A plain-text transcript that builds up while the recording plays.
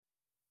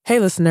Hey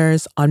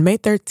listeners, on May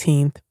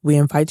 13th, we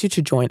invite you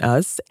to join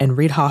us and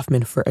Reid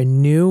Hoffman for a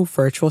new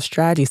virtual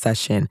strategy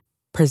session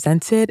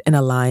presented in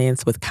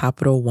alliance with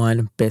Capital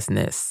One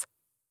Business.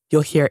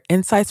 You'll hear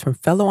insights from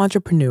fellow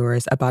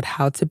entrepreneurs about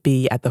how to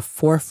be at the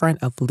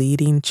forefront of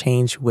leading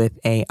change with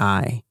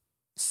AI.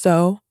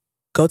 So,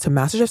 go to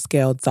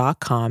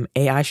mastersofscale.com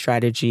AI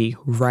strategy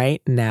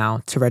right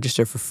now to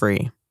register for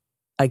free.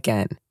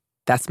 Again,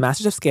 that's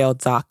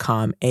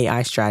mastersofscale.com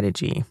AI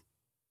strategy.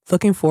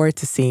 Looking forward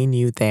to seeing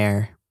you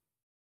there.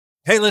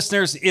 Hey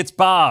listeners, it's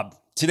Bob.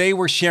 Today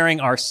we're sharing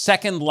our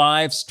second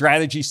live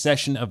strategy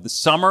session of the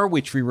summer,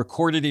 which we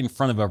recorded in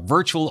front of a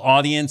virtual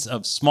audience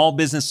of small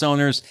business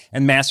owners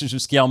and Masters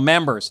of Scale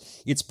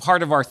members. It's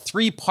part of our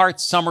 3-part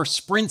summer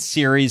sprint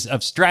series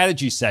of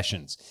strategy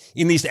sessions.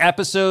 In these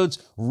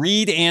episodes,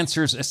 Reid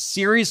answers a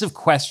series of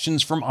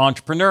questions from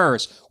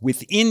entrepreneurs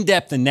with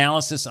in-depth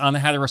analysis on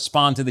how to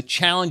respond to the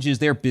challenges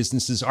their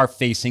businesses are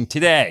facing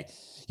today.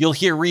 You'll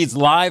hear Reid's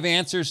live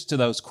answers to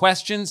those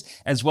questions,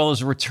 as well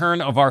as a return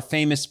of our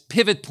famous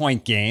Pivot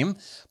Point game,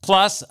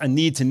 plus a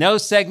Need to Know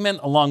segment,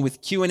 along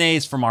with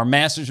Q&As from our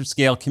Masters of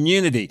Scale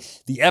community.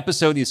 The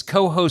episode is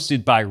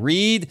co-hosted by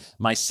Reid,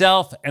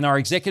 myself, and our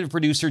executive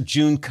producer,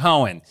 June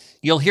Cohen.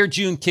 You'll hear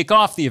June kick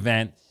off the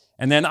event,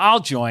 and then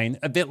I'll join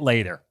a bit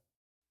later.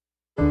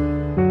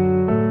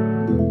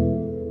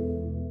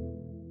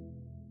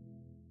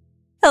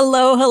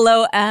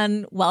 Hello,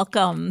 and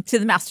welcome to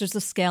the Masters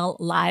of Scale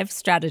live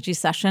strategy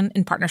session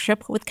in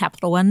partnership with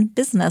Capital One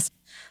Business.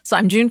 So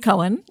I'm June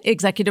Cohen,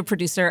 executive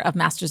producer of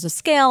Masters of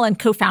Scale and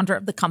co-founder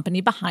of the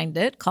company behind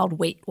it called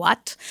Wait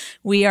What.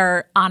 We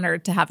are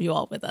honored to have you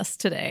all with us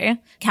today.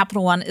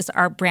 Capital One is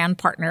our brand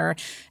partner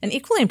and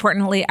equally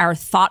importantly, our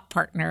thought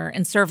partner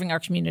in serving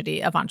our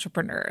community of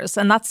entrepreneurs.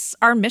 And that's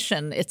our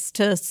mission. It's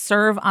to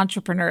serve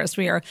entrepreneurs.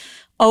 We are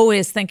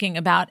always thinking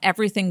about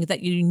everything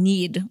that you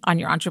need on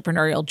your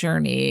entrepreneurial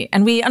journey.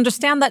 And we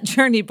understand that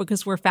journey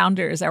because we're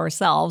founders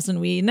ourselves, and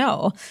we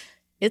know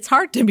it's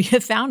hard to be a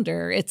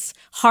founder. It's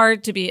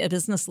hard to be a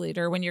business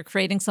leader when you're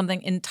creating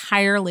something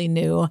entirely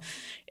new.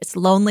 It's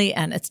lonely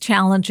and it's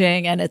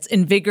challenging and it's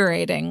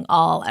invigorating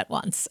all at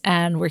once.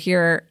 And we're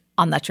here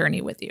on that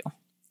journey with you.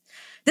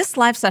 This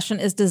live session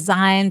is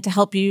designed to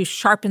help you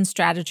sharpen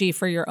strategy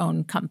for your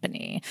own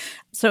company.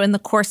 So in the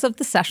course of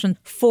the session,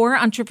 4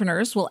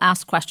 entrepreneurs will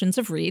ask questions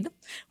of Reid.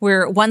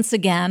 We're once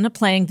again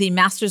playing the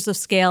Masters of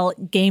Scale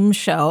game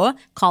show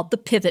called the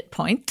Pivot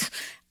Point.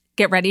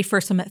 Get ready for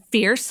some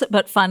fierce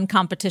but fun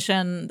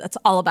competition that's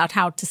all about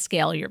how to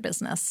scale your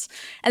business.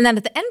 And then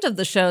at the end of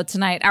the show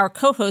tonight, our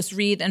co-hosts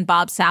Reid and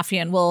Bob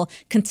Safian will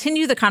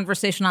continue the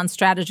conversation on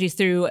strategy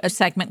through a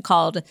segment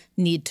called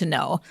Need to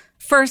Know.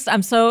 First,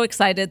 I'm so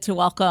excited to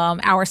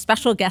welcome our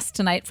special guest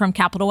tonight from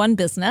Capital One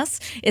Business.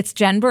 It's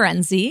Jen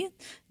Berenzi.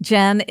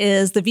 Jen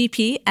is the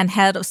VP and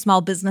head of small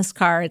business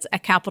cards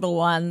at Capital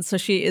One, so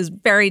she is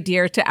very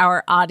dear to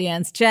our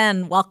audience.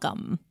 Jen,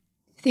 welcome.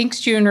 Thanks,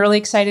 June. Really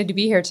excited to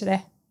be here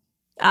today.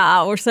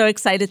 We're so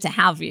excited to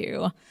have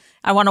you.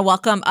 I want to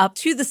welcome up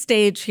to the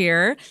stage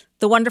here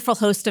the wonderful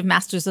host of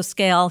Masters of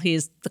Scale.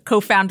 He's the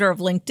co-founder of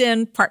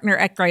LinkedIn, partner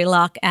at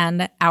Greylock,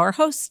 and our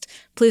host.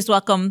 Please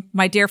welcome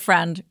my dear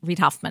friend, Reid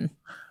Hoffman.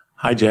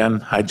 Hi,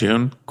 Jen. Hi,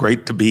 June.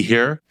 Great to be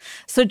here.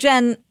 So,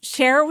 Jen,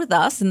 share with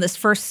us in this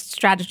first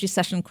strategy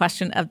session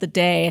question of the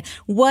day,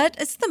 what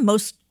is the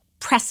most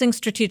pressing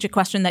strategic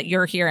question that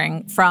you're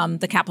hearing from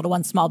the Capital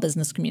One small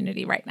business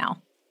community right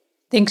now?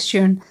 Thanks,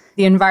 June.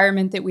 The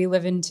environment that we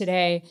live in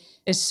today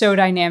is so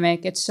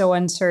dynamic. It's so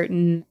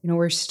uncertain.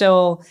 We're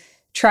still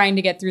trying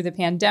to get through the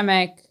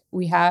pandemic.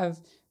 We have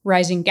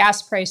rising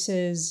gas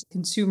prices.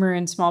 Consumer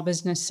and small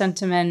business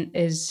sentiment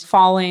is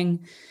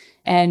falling.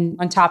 And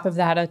on top of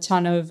that, a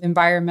ton of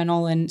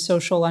environmental and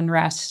social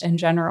unrest in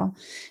general.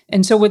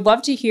 And so would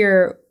love to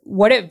hear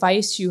what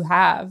advice you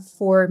have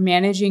for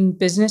managing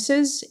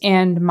businesses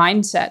and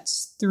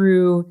mindsets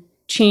through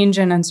change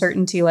and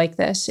uncertainty like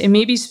this, and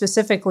maybe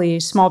specifically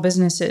small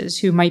businesses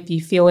who might be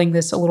feeling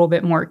this a little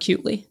bit more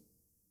acutely?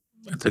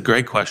 It's a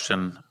great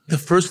question. The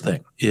first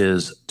thing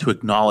is to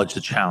acknowledge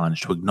the challenge,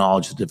 to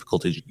acknowledge the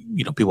difficulties.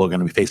 People are going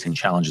to be facing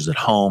challenges at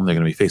home. They're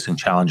going to be facing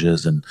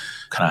challenges and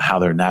kind of how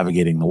they're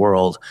navigating the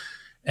world.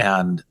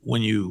 And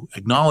when you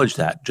acknowledge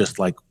that, just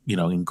like,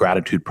 in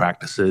gratitude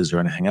practices or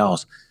anything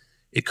else,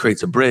 it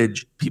creates a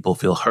bridge. People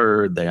feel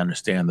heard. They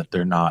understand that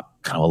they're not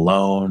kind of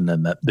alone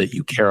and that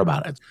you care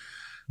about it.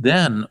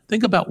 Then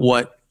think about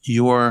what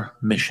your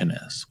mission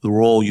is, the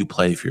role you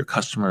play for your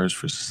customers,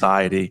 for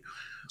society.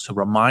 So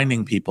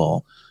reminding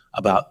people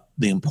about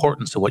the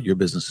importance of what your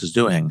business is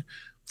doing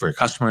for your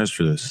customers,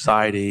 for the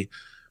society,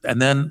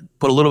 and then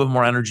put a little bit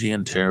more energy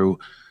into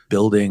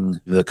building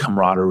the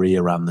camaraderie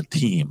around the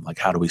team. Like,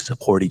 how do we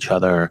support each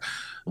other?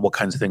 What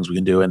kinds of things we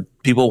can do? And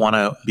people want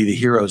to be the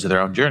heroes of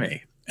their own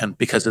journey. And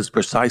because it's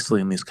precisely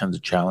in these kinds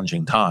of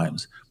challenging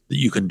times that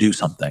you can do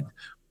something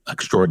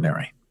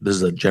extraordinary. This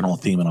is a general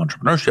theme in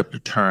entrepreneurship, to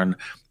turn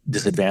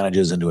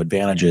disadvantages into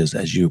advantages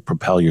as you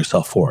propel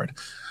yourself forward.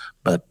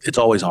 But it's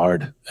always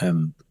hard.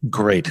 And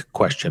great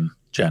question,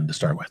 Jen, to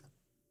start with.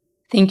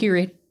 Thank you,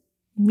 Reid.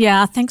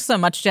 Yeah, thanks so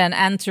much, Jen.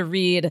 And to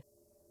Reed.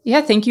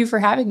 Yeah, thank you for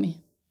having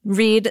me.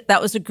 Reed,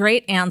 that was a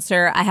great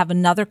answer. I have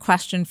another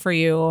question for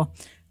you.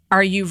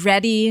 Are you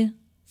ready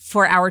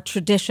for our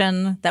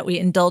tradition that we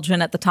indulge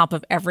in at the top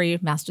of every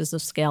Masters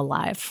of Scale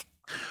Live?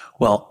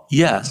 Well,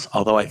 yes,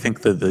 although I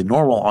think that the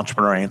normal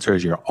entrepreneur answer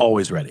is you're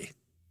always ready.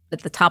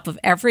 At the top of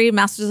every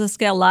Masters of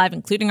Scale Live,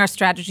 including our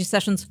strategy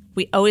sessions,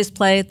 we always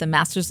play the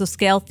Masters of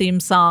Scale theme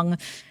song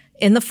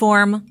in the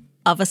form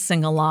of a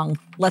sing-along.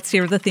 Let's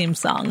hear the theme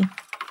song.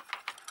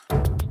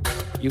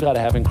 You got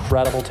to have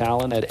incredible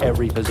talent at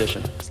every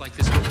position. It's like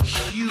this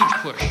huge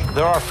push.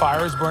 There are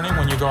fires burning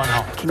when you're going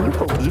home. Can you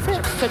believe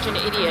it? Such an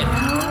idiot.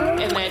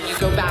 And then you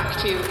go back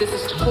to, this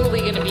is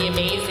totally going to be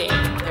amazing.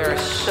 There are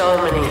so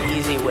many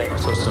easy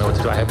ways. So what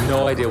to do? I have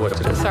no idea what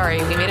to do.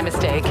 Sorry, we made a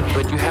mistake.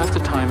 But you have to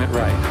time it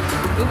right.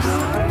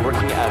 Oops.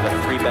 Working out of a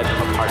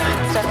 3-bedroom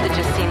apartment. Stuff that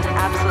just seems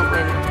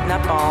absolutely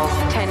nutballs.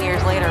 10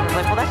 years later, I was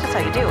like, well, that's just how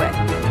you do it.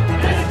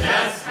 That's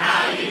just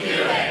how you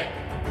do it.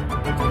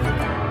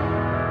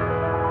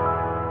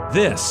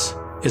 This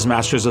is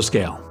Masters of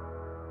Scale.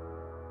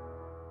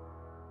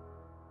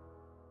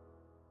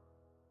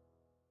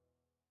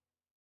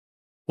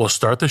 We'll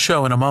start the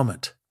show in a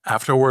moment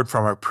after a word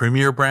from our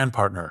premier brand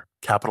partner,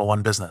 Capital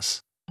One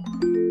Business.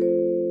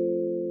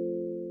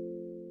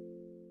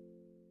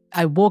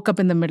 I woke up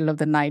in the middle of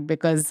the night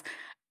because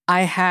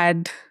I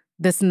had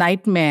this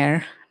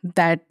nightmare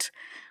that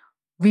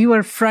we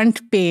were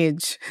front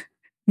page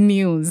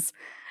news,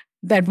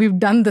 that we've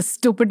done the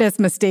stupidest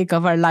mistake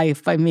of our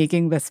life by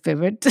making this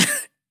pivot.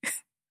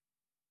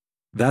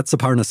 That's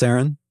Aparna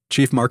Saran,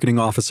 Chief Marketing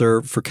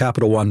Officer for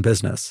Capital One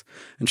Business,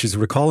 and she's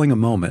recalling a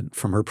moment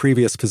from her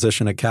previous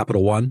position at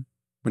Capital One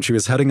when she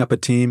was heading up a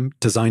team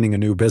designing a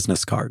new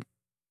business card.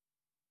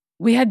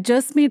 We had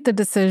just made the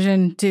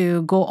decision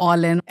to go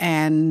all in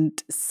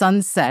and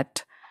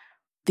sunset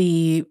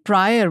the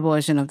prior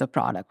version of the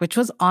product, which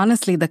was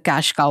honestly the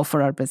cash cow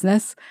for our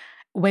business.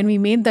 When we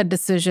made that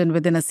decision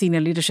within a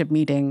senior leadership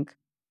meeting,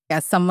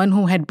 as someone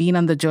who had been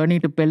on the journey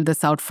to build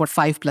this out for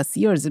 5+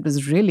 years, it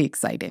was really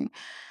exciting.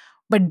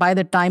 But by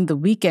the time the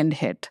weekend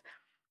hit,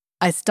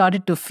 I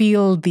started to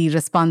feel the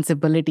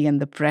responsibility and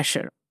the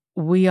pressure.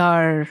 We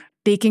are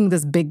taking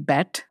this big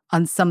bet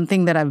on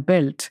something that I've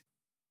built.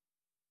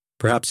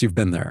 Perhaps you've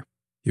been there.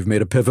 You've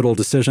made a pivotal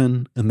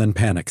decision, and then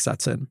panic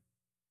sets in.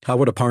 How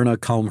would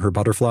Aparna calm her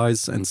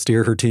butterflies and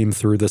steer her team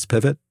through this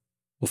pivot?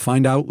 We'll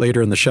find out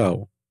later in the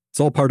show. It's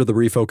all part of the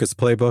Refocus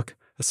Playbook,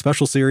 a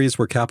special series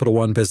where Capital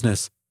One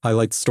Business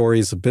highlights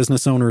stories of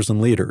business owners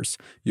and leaders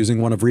using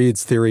one of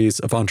Reed's theories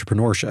of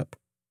entrepreneurship.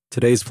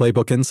 Today's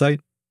Playbook Insight: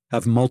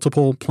 have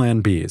multiple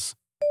Plan Bs.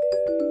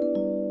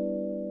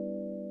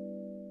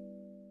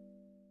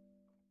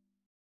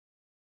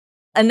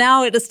 And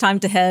now it is time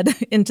to head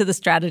into the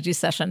strategy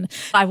session.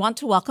 I want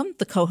to welcome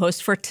the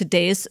co-host for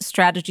today's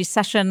strategy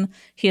session.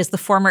 He is the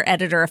former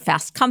editor of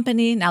Fast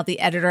Company, now the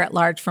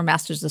editor-at-large for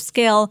Masters of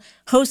Scale,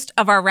 host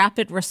of our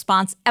Rapid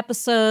Response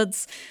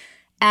episodes,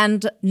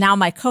 and now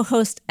my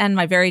co-host and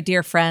my very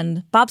dear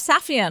friend, Bob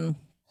Safian.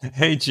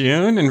 Hey,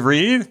 June and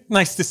Reed.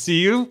 Nice to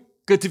see you.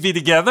 Good to be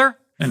together.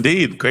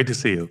 Indeed. Great to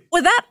see you.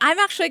 With that, I'm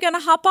actually going to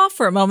hop off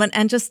for a moment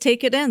and just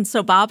take it in.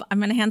 So, Bob, I'm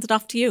going to hand it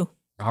off to you.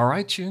 All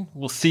right, June.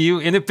 We'll see you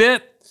in a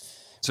bit.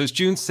 So as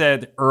June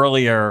said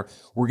earlier,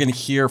 we're going to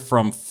hear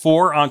from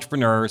 4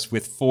 entrepreneurs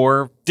with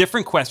 4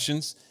 different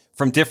questions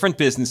from different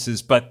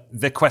businesses, but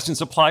the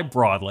questions apply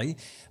broadly.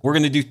 We're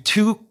going to do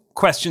 2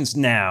 questions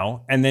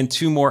now and then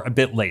 2 more a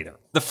bit later.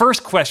 The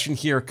first question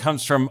here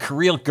comes from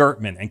Kirill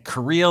Gertman, and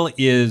Kirill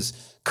is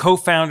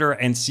co-founder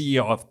and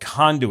CEO of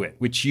Conduit,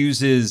 which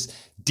uses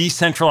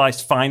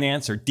decentralized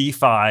finance, or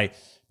DeFi,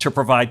 to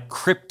provide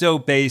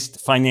crypto-based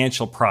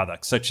financial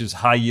products, such as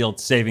high-yield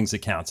savings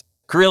accounts.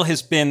 Kirill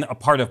has been a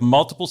part of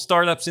multiple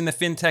startups in the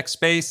fintech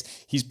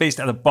space. He's based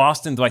out of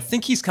Boston, though I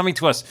think he's coming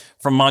to us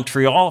from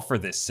Montreal for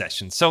this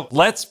session. So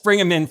let's bring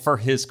him in for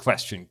his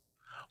question.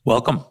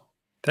 Welcome.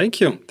 Thank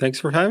you.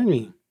 Thanks for having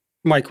me.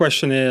 My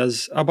question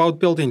is about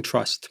building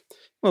trust.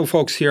 When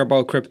folks hear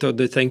about crypto,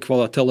 they think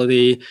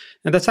volatility,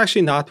 and that's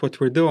actually not what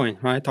we're doing,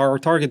 right? Our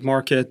target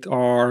market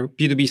are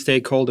B2B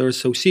stakeholders,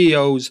 so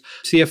CEOs,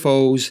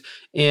 CFOs,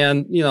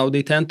 and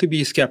they tend to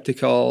be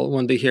skeptical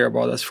when they hear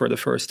about us for the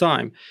first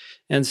time.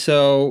 And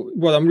so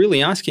what I'm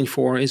really asking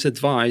for is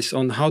advice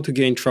on how to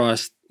gain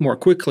trust more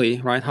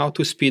quickly, right? How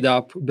to speed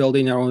up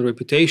building our own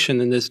reputation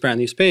in this brand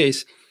new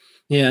space.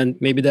 And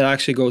maybe that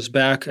actually goes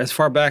back as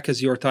far back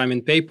as your time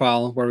in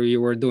PayPal, where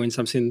you were doing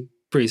something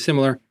pretty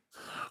similar.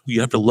 You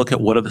have to look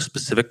at what are the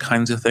specific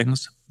kinds of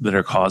things that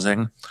are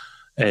causing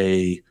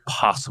a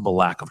possible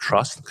lack of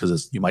trust,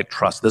 because you might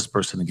trust this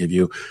person to give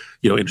you,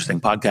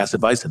 interesting podcast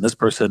advice, and this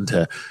person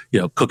to,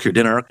 cook your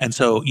dinner. And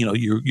so,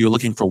 you're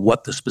looking for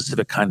what the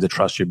specific kinds of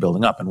trust you're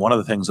building up. And one of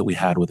the things that we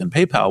had within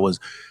PayPal was,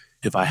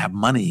 if I have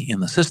money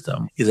in the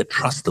system, is it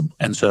trustable?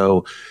 And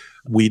so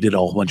We did a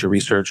whole bunch of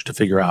research to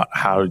figure out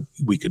how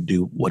we could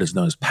do what is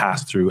known as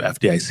pass-through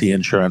FDIC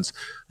insurance.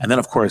 And then,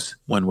 of course,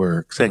 when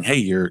we're saying, hey,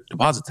 your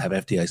deposits have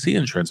FDIC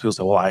insurance, people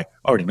say, well, I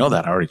already know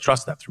that. I already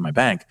trust that through my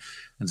bank.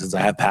 And since I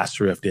have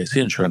pass-through FDIC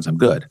insurance, I'm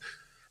good.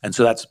 And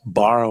so that's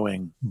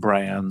borrowing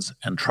brands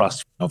and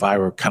trust. If I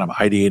were kind of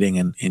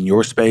ideating in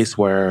your space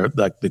where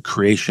like the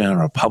creation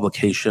or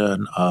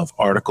publication of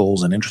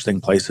articles in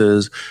interesting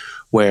places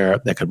where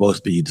that could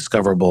both be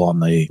discoverable on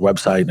the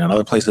website and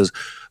other places,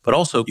 but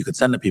also you could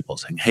send to people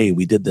saying, hey,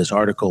 we did this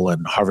article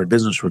in Harvard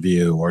Business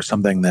Review or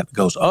something that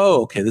goes,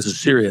 oh, okay, this is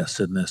serious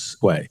in this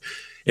way.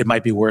 It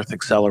might be worth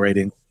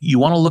accelerating. You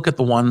want to look at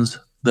the ones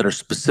that are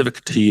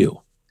specific to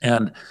you.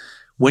 And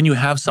when you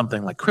have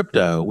something like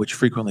crypto, which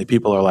frequently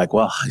people are like,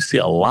 well, I see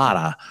a lot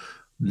of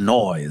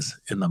noise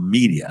in the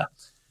media.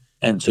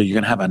 And so you're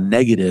going to have a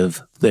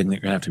negative thing that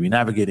you're going to have to be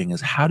navigating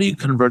is how do you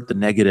convert the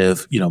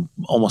negative,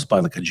 almost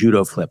by like a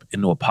judo flip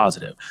into a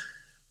positive?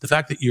 The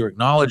fact that you're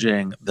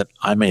acknowledging that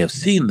I may have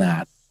seen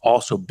that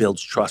also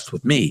builds trust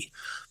with me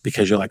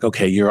because you're like,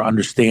 okay, you're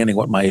understanding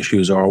what my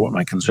issues are, what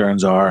my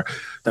concerns are.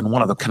 Then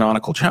one of the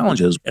canonical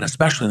challenges, and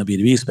especially in the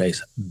B2B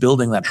space,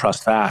 building that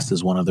trust fast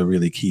is one of the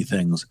really key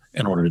things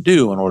in order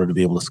to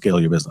be able to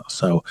scale your business.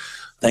 So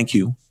thank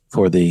you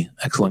for the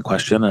excellent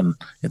question. And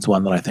it's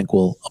one that I think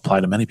will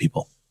apply to many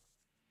people.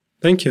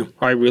 Thank you.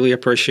 I really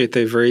appreciate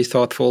a very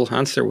thoughtful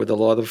answer with a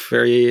lot of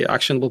very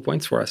actionable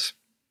points for us.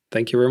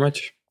 Thank you very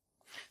much.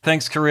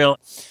 Thanks, Kirill.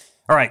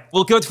 All right,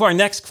 we'll go to our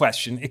next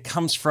question. It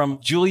comes from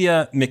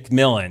Julia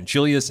McMillan.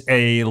 Julia's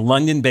a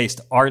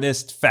London-based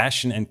artist,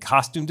 fashion and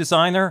costume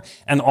designer,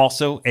 and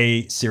also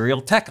a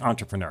serial tech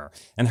entrepreneur.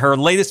 And her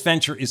latest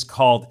venture is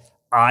called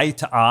Eye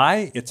to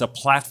Eye. It's a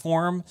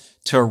platform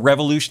to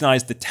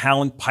revolutionize the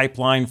talent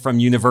pipeline from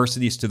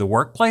universities to the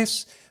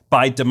workplace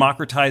by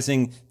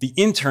democratizing the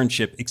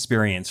internship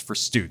experience for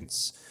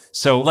students.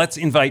 So let's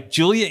invite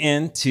Julia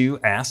in to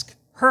ask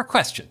her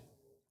question.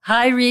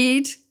 Hi,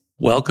 Reed.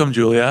 Welcome,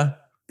 Julia.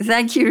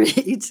 Thank you,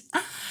 Reed.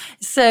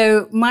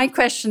 So my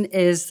question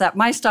is that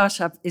my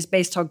startup is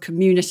based on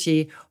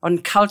community, on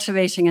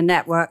cultivating a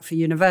network for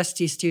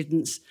university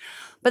students.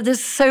 But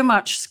there's so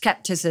much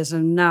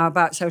skepticism now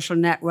about social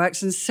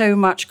networks and so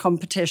much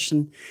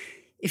competition.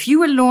 If you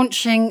were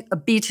launching a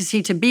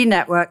B2C to B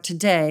network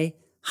today,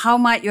 how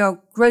might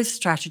your growth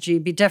strategy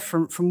be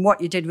different from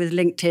what you did with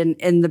LinkedIn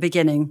in the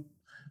beginning?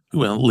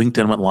 Well,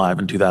 LinkedIn went live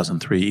in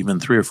 2003. Even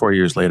 3 or 4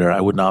 years later,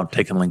 I would not have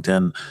taken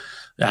LinkedIn.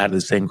 I had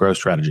the same growth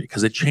strategy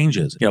because it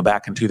changes.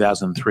 Back in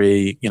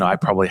 2003, I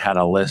probably had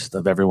a list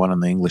of everyone in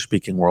the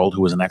English-speaking world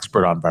who was an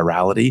expert on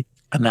virality.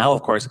 And now,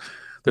 of course,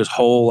 there's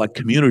whole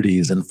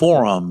communities and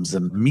forums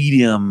and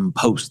Medium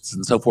posts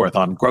and so forth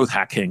on growth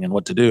hacking and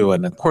what to do.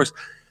 And of course,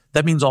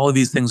 that means all of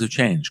these things have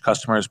changed: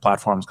 customers,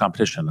 platforms,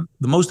 competition.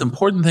 The most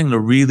important thing to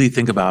really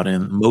think about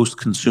in most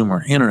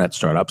consumer internet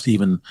startups,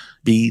 even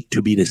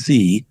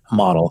B2B2C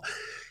model,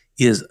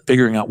 is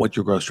figuring out what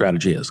your growth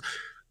strategy is.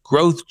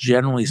 Growth,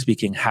 generally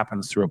speaking,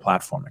 happens through a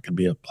platform. It can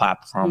be a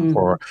platform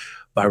for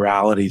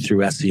virality through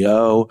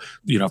SEO.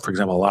 For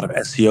example, a lot of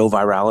SEO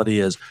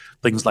virality is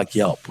things like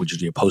Yelp, which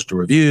is you post a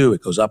review,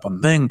 it goes up on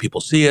the thing,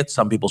 people see it,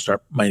 some people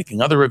start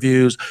making other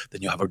reviews,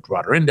 then you have a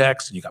broader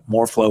index and you got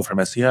more flow from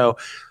SEO.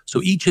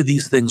 So each of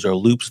these things are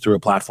loops through a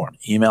platform.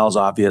 Email's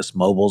obvious,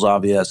 mobile's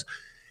obvious.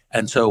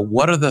 And so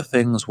what are the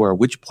things where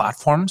which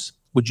platforms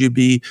would you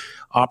be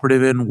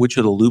operative in? Which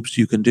of the loops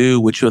you can do?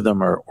 Which of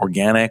them are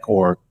organic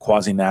or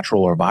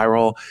quasi-natural or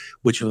viral?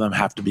 Which of them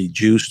have to be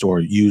juiced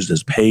or used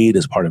as paid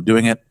as part of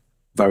doing it?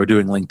 If I were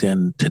doing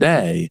LinkedIn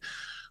today,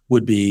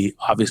 would be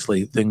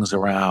obviously things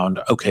around,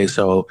 okay,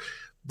 so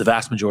the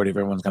vast majority of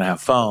everyone's going to have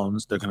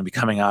phones. They're going to be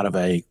coming out of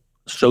a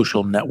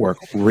social network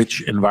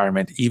rich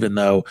environment, even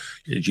though,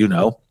 as your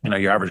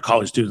average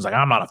college student's like,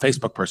 I'm not a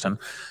Facebook person.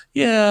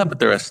 Yeah, but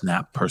they're a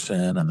Snap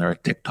person and they're a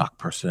TikTok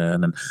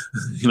person and,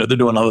 they're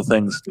doing other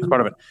things as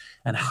part of it.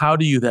 And how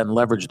do you then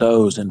leverage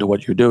those into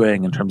what you're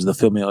doing in terms of the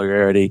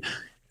familiarity?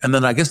 And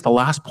then I guess the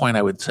last point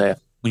I would say,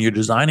 when you're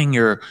designing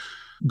your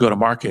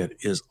go-to-market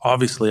is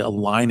obviously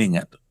aligning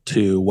it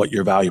to what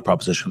your value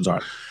propositions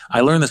are.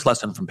 I learned this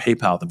lesson from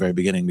PayPal at the very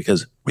beginning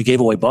because we gave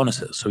away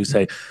bonuses. So we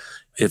say,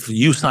 if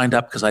you signed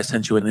up because I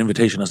sent you an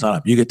invitation to sign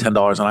up, you get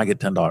 $10 and I get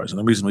 $10. And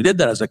the reason we did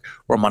that is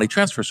we're a money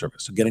transfer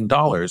service. So getting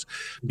dollars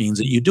means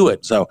that you do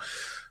it. So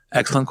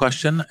excellent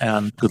question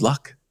and good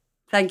luck.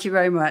 Thank you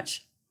very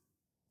much.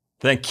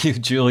 Thank you,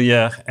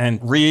 Julia. And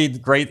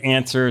Reed, great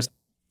answers.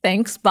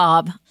 Thanks,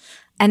 Bob.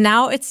 And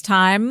now it's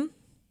time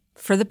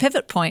for the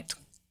pivot point.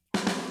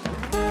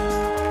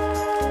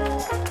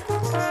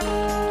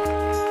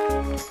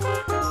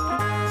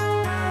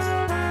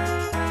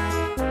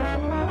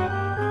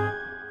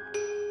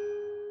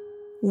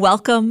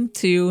 Welcome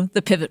to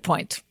The Pivot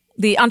Point,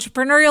 the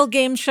entrepreneurial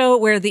game show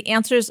where the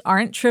answers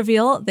aren't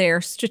trivial, they're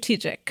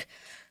strategic.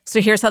 So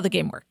here's how the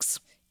game works.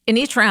 In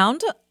each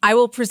round, I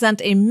will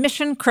present a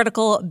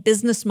mission-critical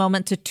business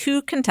moment to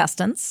 2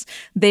 contestants.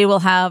 They will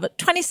have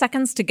 20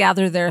 seconds to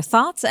gather their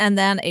thoughts and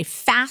then a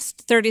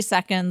fast 30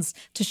 seconds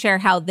to share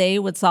how they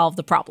would solve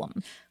the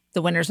problem.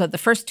 The winners of the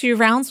first 2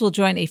 rounds will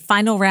join a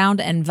final round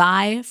and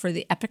vie for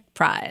the epic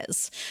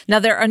prize. Now,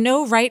 there are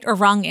no right or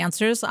wrong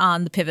answers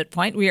on the pivot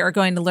point. We are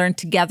going to learn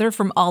together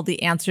from all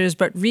the answers,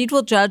 but Reed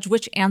will judge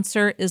which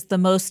answer is the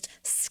most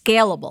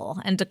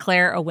scalable and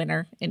declare a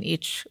winner in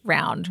each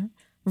round.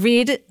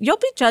 Reed, you'll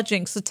be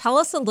judging, so tell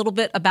us a little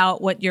bit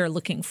about what you're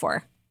looking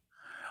for.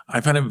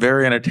 I find it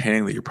very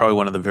entertaining that you're probably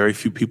one of the very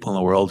few people in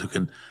the world who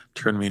can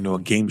turn me into a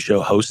game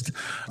show host,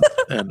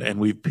 and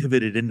we've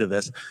pivoted into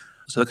this.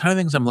 So the kind of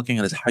things I'm looking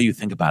at is how you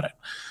think about it.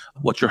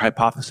 What's your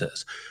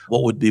hypothesis?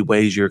 What would be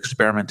ways you're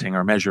experimenting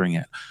or measuring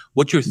it?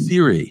 What's your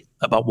theory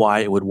about why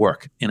it would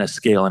work in a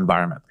scale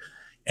environment?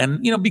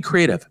 And, be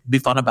creative, be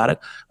fun about it.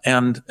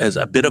 And as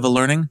a bit of a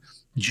learning,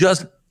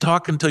 just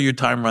talk until your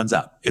time runs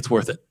out. It's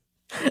worth it.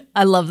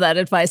 I love that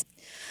advice.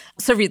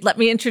 So Reed, let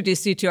me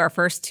introduce you to our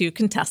first 2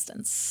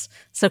 contestants.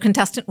 So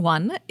contestant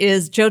 1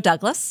 is Joe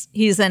Douglas.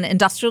 He's an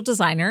industrial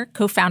designer,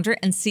 co-founder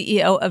and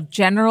CEO of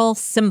General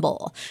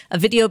Symbol, a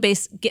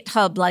video-based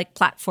GitHub-like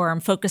platform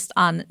focused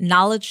on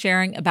knowledge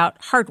sharing about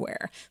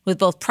hardware with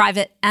both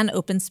private and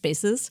open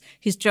spaces.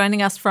 He's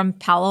joining us from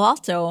Palo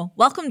Alto.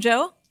 Welcome,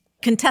 Joe.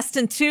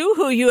 Contestant 2,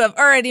 who you have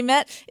already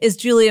met, is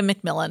Julia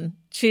McMillan.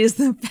 She is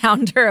the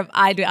founder of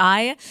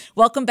Eye2Eye.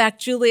 Welcome back,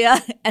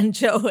 Julia, and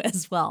Joe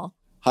as well.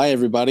 Hi,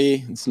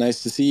 everybody. It's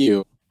nice to see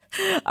you.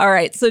 All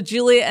right. So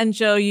Julia and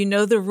Joe, you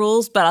know the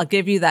rules, but I'll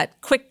give you that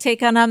quick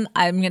take on them.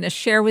 I'm going to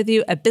share with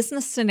you a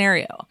business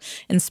scenario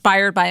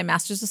inspired by a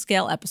Masters of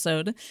Scale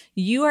episode.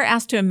 You are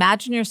asked to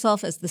imagine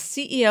yourself as the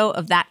CEO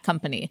of that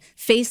company,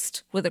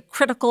 faced with a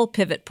critical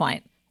pivot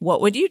point. What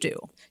would you do?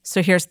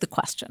 So here's the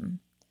question.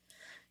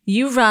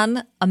 You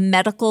run a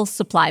medical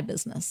supply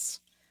business.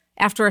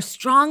 After a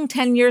strong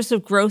 10 years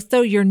of growth,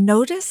 though, you're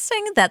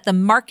noticing that the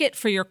market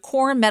for your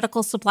core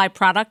medical supply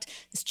product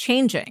is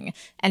changing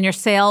and your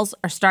sales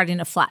are starting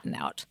to flatten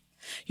out.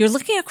 You're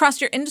looking across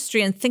your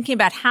industry and thinking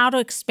about how to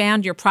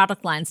expand your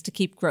product lines to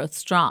keep growth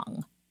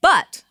strong.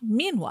 But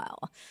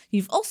meanwhile,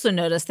 you've also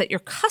noticed that your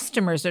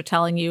customers are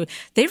telling you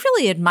they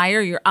really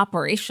admire your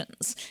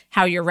operations,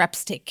 how your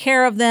reps take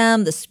care of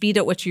them, the speed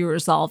at which you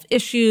resolve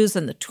issues,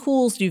 and the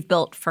tools you've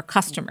built for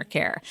customer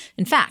care.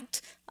 In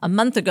fact, a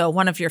month ago,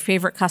 one of your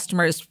favorite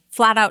customers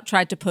flat out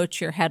tried to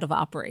poach your head of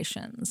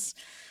operations.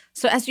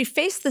 So as you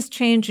face this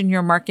change in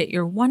your market,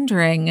 you're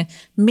wondering,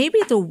 maybe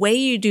the way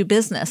you do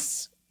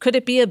business, could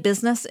it be a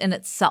business in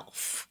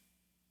itself?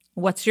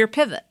 What's your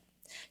pivot?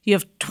 You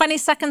have 20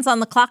 seconds on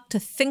the clock to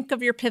think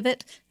of your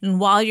pivot. And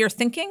while you're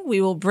thinking,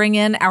 we will bring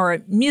in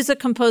our music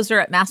composer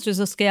at Masters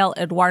of Scale,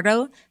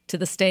 Eduardo, to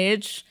the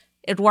stage.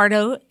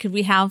 Eduardo, could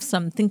we have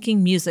some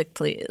thinking music,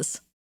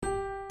 please?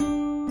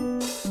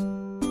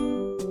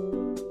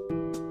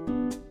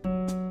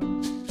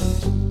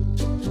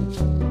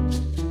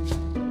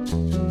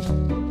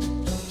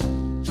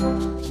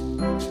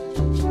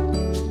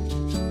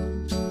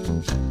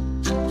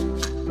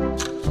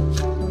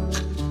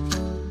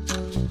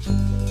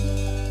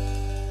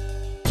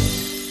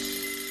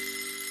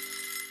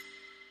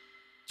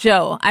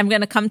 Joe, I'm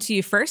going to come to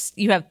you first.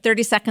 You have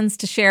 30 seconds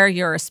to share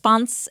your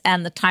response,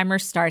 and the timer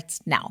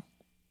starts now.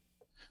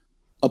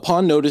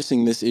 Upon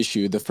noticing this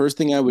issue, the first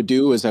thing I would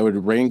do is I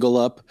would wrangle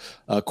up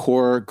a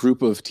core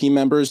group of team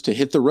members to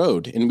hit the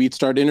road, and we'd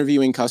start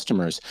interviewing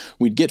customers.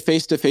 We'd get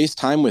face-to-face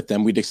time with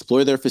them. We'd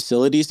explore their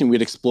facilities, and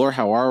we'd explore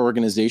how our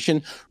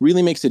organization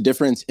really makes a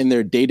difference in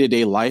their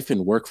day-to-day life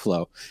and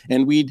workflow.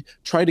 And we'd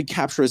try to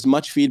capture as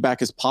much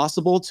feedback as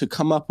possible to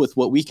come up with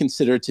what we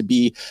consider to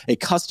be a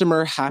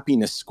customer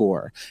happiness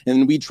score.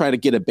 And we'd try to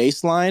get a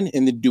baseline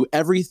and then do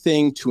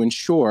everything to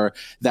ensure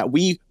that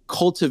we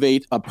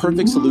cultivate a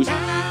perfect solution.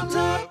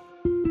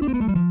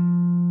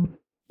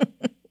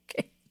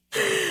 Okay.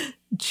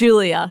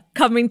 Julia,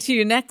 coming to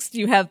you next.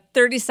 You have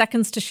 30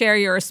 seconds to share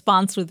your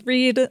response with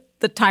Reed.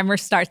 The timer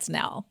starts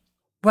now.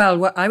 Well,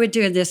 what I would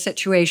do in this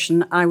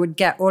situation, I would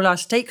get all our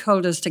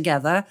stakeholders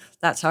together.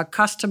 That's our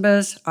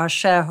customers, our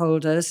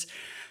shareholders,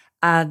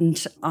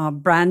 and our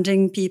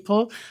branding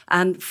people,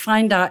 and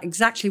find out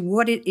exactly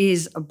what it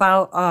is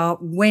about our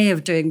way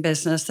of doing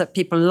business that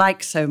people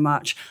like so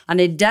much. And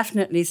I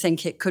definitely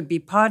think it could be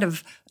part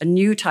of a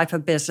new type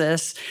of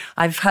business.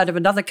 I've heard of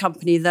another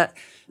company that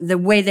the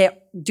way they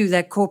do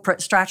their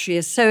corporate strategy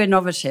is so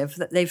innovative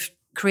that they've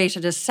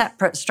created a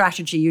separate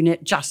strategy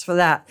unit just for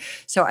that.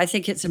 So I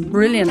think it's a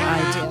brilliant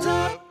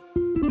idea.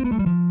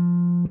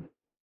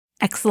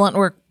 Excellent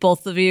work,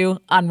 both of you,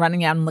 on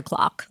running out on the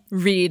clock.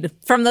 Reed,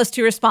 from those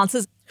 2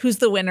 responses, who's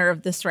the winner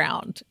of this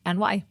round and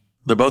why?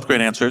 They're both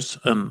great answers.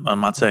 And I'm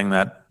not saying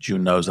that.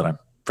 June knows that I'm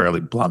fairly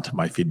blunt in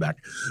my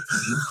feedback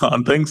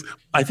on things.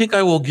 I think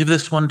I will give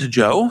this one to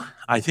Joe.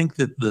 I think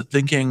that the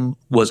thinking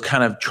was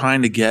kind of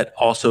trying to get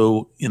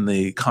also in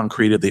the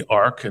concrete of the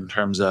arc in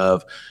terms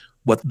of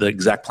what the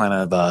exact plan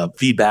of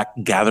feedback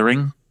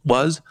gathering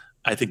was.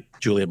 I think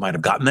Julia might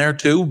have gotten there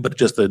too, but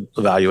just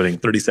evaluating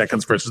 30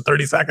 seconds versus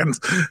 30 seconds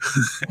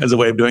as a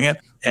way of doing it.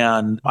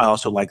 And I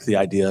also like the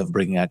idea of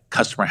bringing a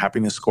customer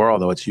happiness score,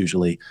 although it's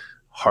usually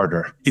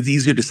harder. It's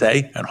easier to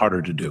say and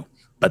harder to do,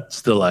 but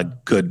still a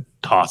good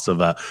toss of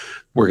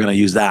we're going to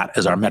use that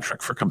as our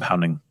metric for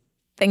compounding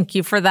Thank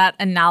you for that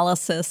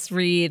analysis,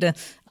 Reed.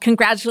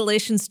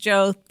 Congratulations,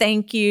 Joe.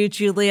 Thank you,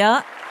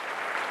 Julia.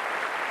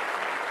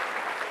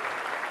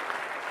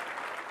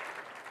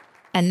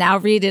 And now,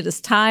 Reed, it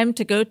is time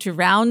to go to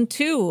round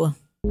 2.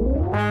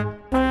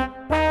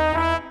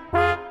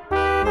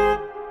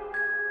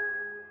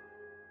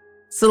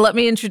 So let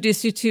me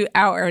introduce you to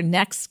our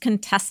next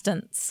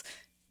contestants.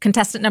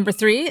 Contestant number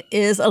 3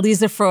 is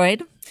Aliza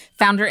Freud,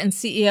 founder and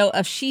CEO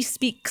of She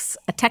Speaks,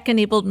 a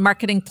tech-enabled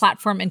marketing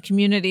platform and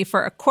community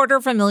for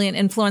 250,000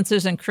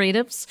 influencers and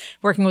creatives,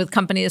 working with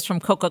companies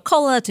from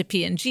Coca-Cola to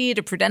P&G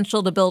to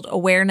Prudential to build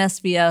awareness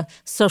via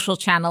social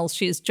channels.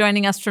 She is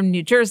joining us from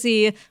New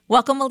Jersey.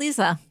 Welcome,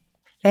 Aliza.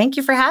 Thank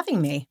you for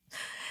having me.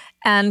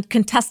 And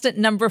contestant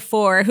number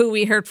 4, who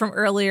we heard from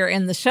earlier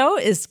in the show,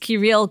 is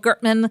Kirill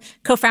Gurtman,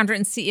 co-founder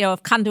and CEO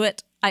of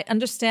Conduit. I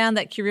understand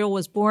that Kirill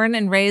was born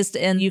and raised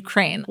in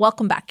Ukraine.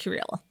 Welcome back,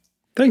 Kirill.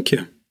 Thank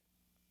you.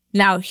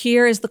 Now,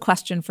 here is the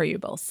question for you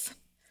both.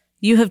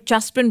 You have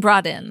just been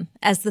brought in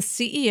as the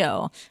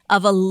CEO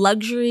of a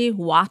luxury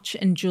watch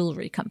and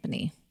jewelry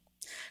company.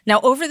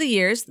 Now, over the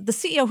years, the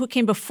CEO who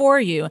came before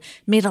you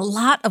made a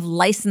lot of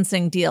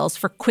licensing deals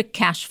for quick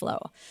cash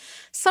flow.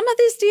 Some of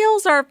these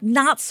deals are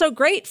not so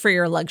great for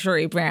your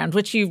luxury brand,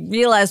 which you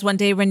realize one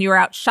day when you're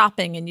out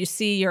shopping and you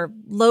see your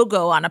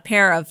logo on a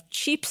pair of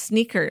cheap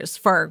sneakers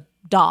for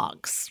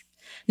dogs.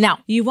 Now,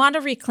 you want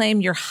to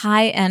reclaim your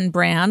high-end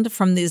brand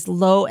from these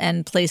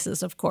low-end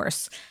places, of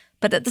course.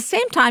 But at the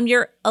same time,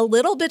 you're a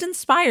little bit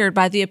inspired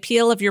by the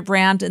appeal of your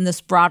brand in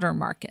this broader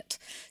market.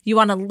 You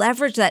want to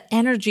leverage that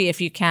energy if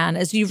you can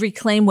as you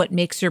reclaim what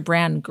makes your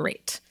brand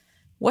great.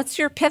 What's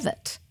your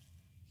pivot?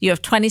 You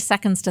have 20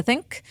 seconds to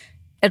think.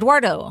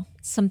 Eduardo,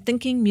 some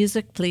thinking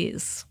music,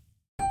 please.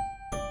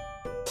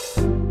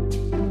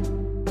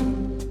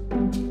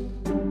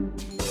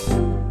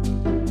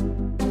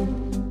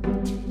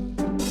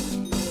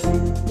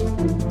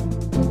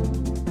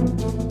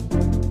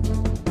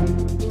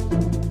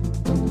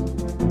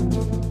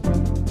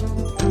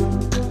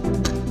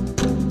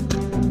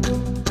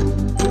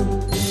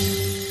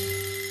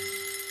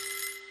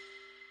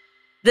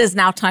 It is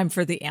now time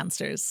for the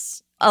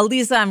answers.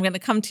 Aliza, I'm going to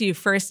come to you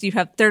first. You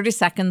have 30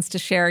 seconds to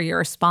share your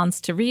response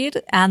to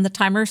Reed, and the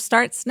timer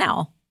starts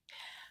now.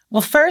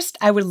 Well, first,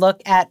 I would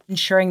look at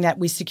ensuring that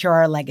we secure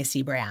our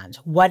legacy brand.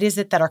 What is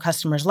it that our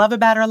customers love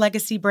about our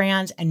legacy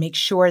brand, and make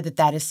sure that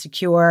that is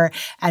secure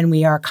and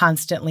we are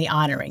constantly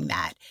honoring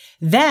that.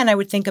 Then I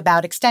would think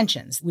about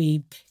extensions.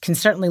 We can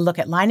certainly look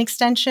at line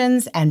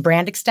extensions and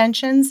brand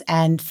extensions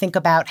and think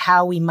about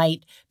how we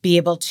might be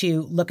able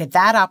to look at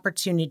that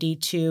opportunity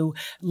to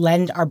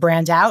lend our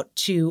brand out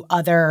to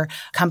other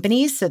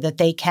companies so that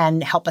they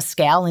can help us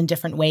scale in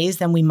different ways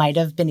than we might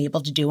have been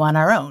able to do on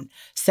our own.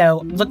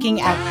 So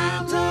looking at...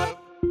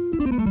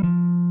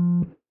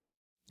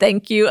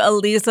 Thank you,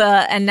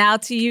 Aliza. And now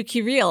to you,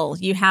 Kirill.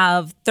 You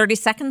have 30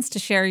 seconds to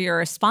share your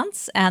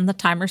response, and the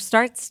timer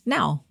starts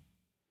now.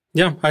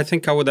 Yeah, I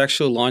think I would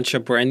actually launch a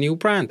brand new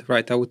brand,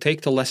 right? I would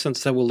take the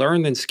lessons that we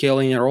learned in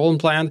scaling our own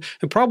brand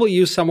and probably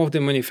use some of the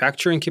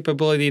manufacturing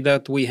capability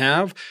that we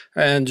have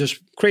and just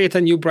create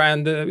a new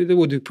brand. It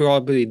would be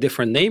probably a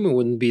different name. It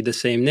wouldn't be the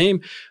same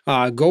name.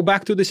 Go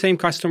back to the same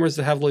customers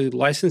that have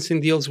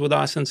licensing deals with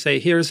us and say,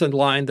 here's a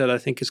line that I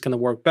think is going to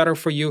work better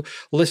for you.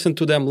 Listen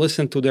to them,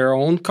 listen to their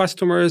own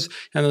customers,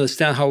 and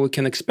understand how we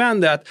can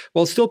expand that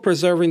while still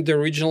preserving the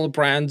original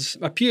brand's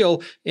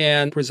appeal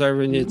and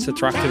preserving its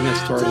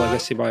attractiveness to our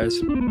legacy buyers.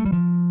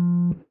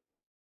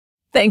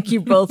 Thank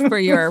you both for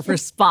your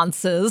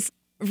responses.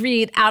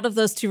 Reed, out of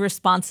those two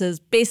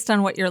responses, based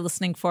on what you're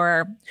listening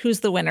for,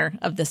 who's the winner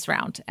of this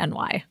round and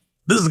why?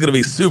 This is going to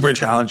be super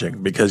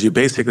challenging because you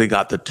basically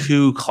got the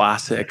two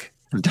classic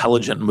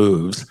intelligent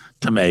moves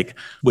to make,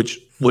 which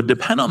would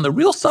depend on the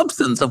real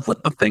substance of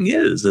what the thing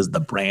is. Is the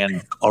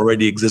brand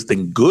already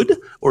existing good,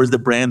 or is the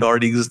brand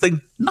already existing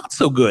not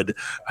so good?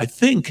 I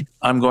think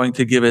I'm going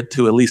to give it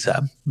to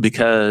Aliza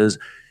because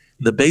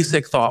the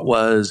basic thought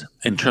was,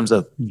 in terms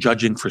of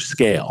judging for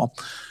scale,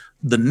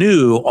 the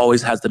new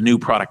always has the new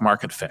product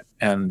market fit.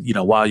 And,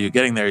 while you're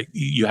getting there,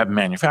 you have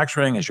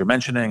manufacturing, as you're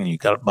mentioning, and you've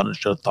got a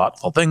bunch of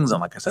thoughtful things.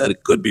 And like I said,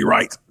 it could be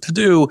right to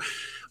do.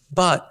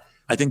 But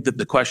I think that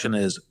the question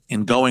is,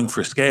 in going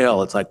for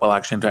scale, it's like, well,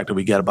 actually, in fact, if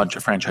we get a bunch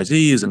of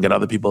franchisees and get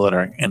other people that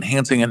are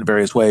enhancing it in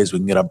various ways, we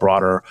can get a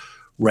broader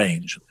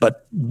range.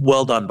 But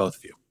well done, both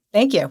of you.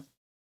 Thank you.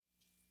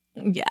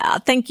 Yeah,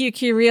 thank you,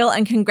 Kirill,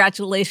 and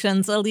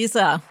congratulations,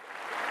 Aliza.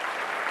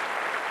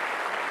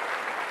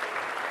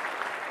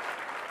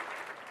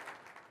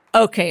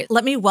 Okay,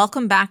 let me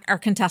welcome back our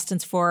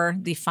contestants for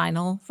the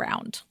final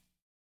round.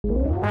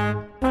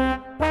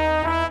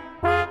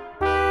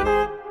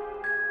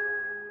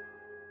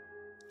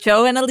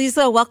 Joe and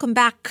Aliza, welcome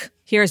back.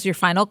 Here's your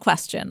final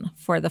question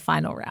for the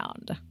final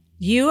round.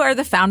 You are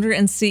the founder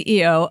and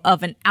CEO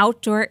of an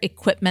outdoor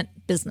equipment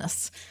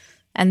business,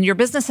 and your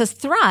business has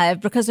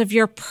thrived because of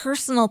your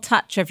personal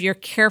touch of your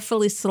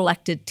carefully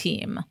selected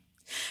team.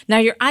 Now,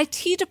 your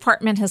IT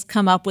department has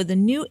come up with a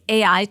new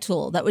AI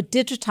tool that would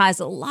digitize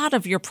a lot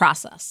of your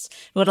process.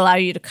 It would allow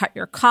you to cut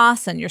your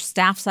costs and your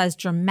staff size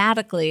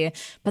dramatically,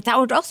 but that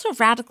would also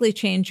radically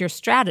change your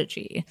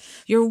strategy.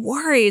 You're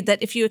worried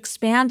that if you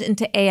expand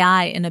into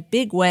AI in a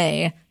big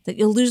way, that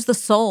you'll lose the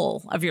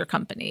soul of your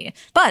company.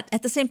 But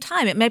at the same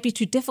time, it might be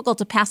too difficult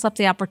to pass up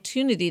the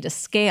opportunity to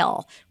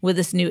scale with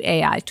this new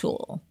AI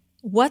tool.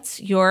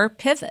 What's your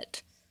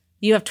pivot?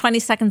 You have 20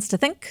 seconds to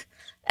think.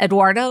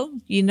 Eduardo,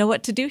 you know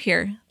what to do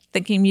here.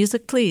 Thinking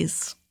music,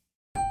 please.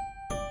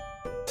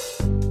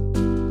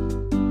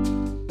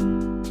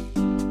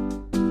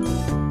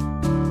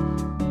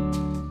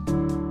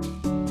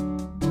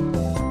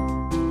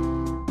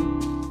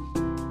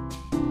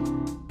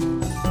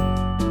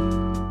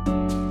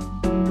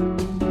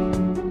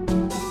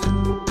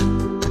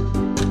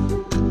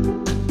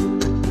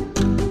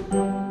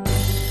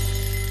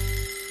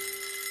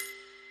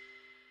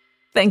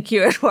 Thank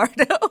you,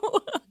 Eduardo.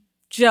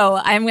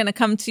 Joe, I'm going to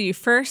come to you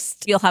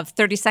first. You'll have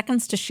 30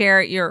 seconds to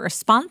share your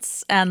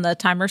response, and the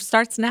timer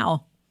starts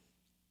now.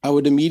 I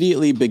would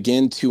immediately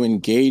begin to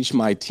engage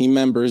my team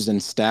members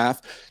and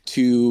staff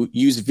to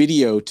use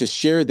video to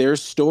share their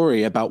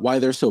story about why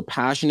they're so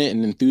passionate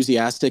and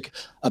enthusiastic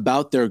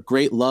about their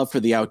great love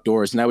for the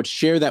outdoors. And I would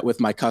share that with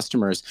my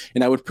customers.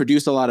 And I would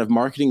produce a lot of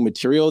marketing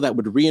material that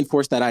would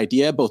reinforce that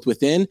idea both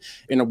within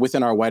and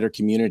within our wider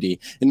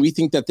community. And we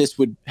think that this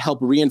would help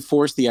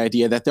reinforce the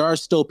idea that there are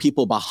still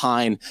people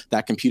behind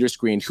that computer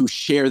screen who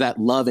share that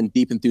love and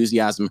deep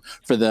enthusiasm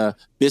for the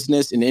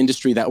business and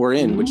industry that we're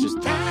in, which is...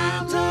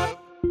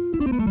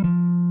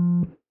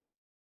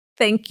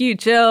 Thank you,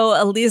 Joe.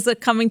 Eliza,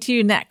 coming to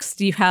you next.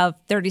 You have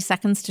 30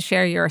 seconds to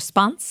share your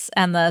response,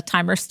 and the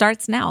timer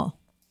starts now.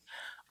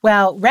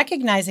 Well,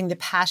 recognizing the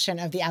passion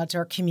of the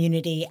outdoor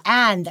community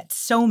and that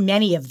so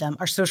many of them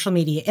are social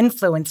media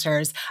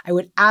influencers, I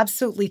would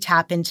absolutely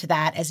tap into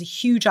that as a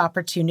huge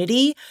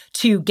opportunity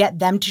to get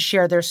them to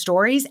share their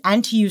stories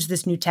and to use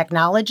this new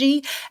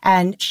technology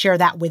and share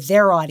that with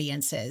their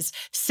audiences.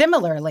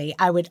 Similarly,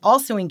 I would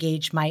also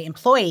engage my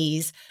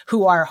employees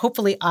who are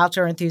hopefully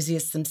outdoor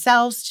enthusiasts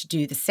themselves to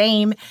do the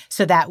same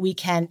so that we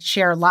can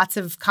share lots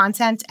of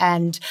content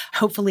and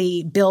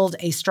hopefully build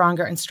a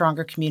stronger and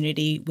stronger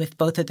community with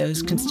both of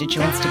those constituents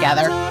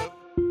together.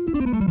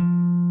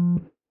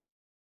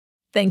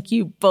 Thank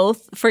you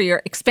both for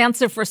your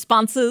expansive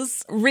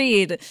responses.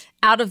 Reed,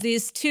 out of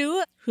these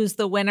two, who's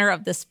the winner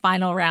of this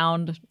final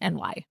round and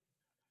why?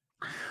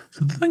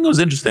 So the thing that was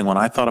interesting when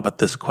I thought about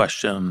this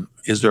question,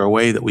 is there a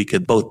way that we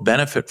could both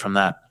benefit from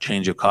that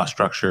change of cost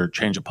structure,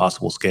 change of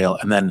possible scale,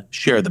 and then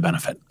share the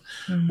benefit?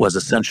 Was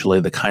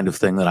essentially the kind of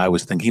thing that I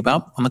was thinking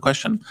about on the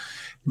question.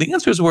 The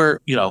answers were,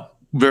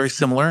 very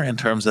similar in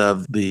terms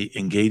of the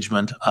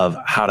engagement of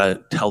how to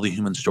tell the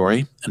human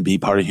story and be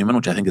part of human,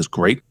 which I think is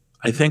great.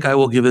 I think I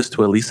will give this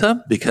to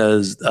Elisa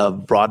because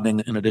of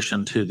broadening in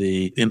addition to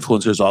the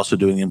influencers also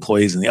doing the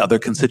employees and the other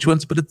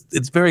constituents, but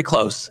it's very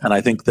close. And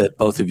I think that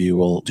both of you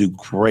will do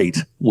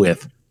great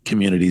with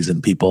communities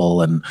and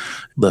people and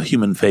the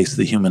human face,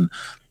 the human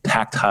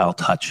tactile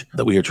touch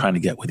that we are trying to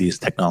get with these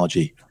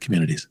technology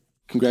communities.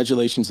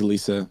 Congratulations,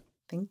 Elisa.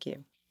 Thank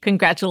you.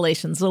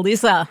 Congratulations,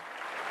 Elisa.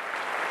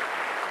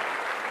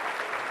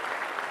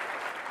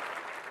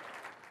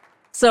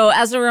 So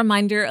as a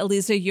reminder,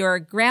 Eliza, your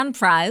grand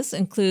prize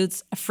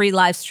includes a free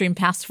live stream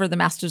pass for the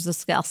Masters of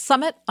Scale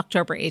Summit,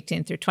 October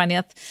 18th through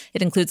 20th.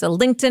 It includes a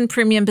LinkedIn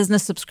Premium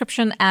Business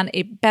subscription and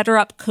a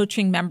BetterUp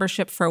coaching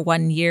membership for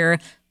 1 year,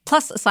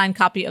 plus a signed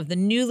copy of the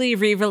newly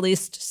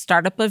re-released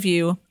Startup of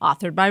You,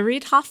 authored by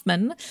Reid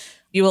Hoffman.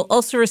 You will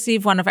also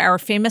receive one of our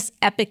famous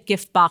Epic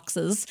gift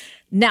boxes.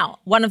 Now,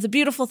 one of the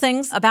beautiful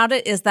things about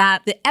it is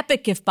that the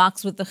Epic gift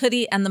box with the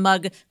hoodie and the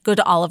mug go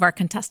to all of our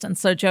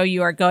contestants. So, Joe,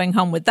 you are going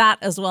home with that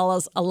as well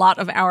as a lot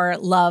of our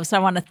love. So I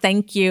want to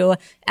thank you,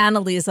 and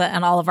Eliza,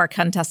 and all of our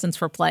contestants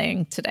for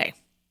playing today.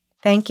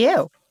 Thank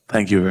you.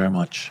 Thank you very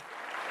much.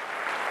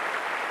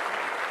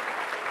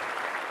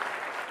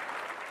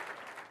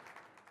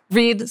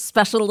 Reid,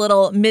 special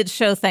little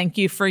mid-show thank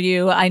you for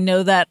you. I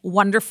know that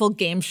wonderful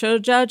game show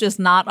judge is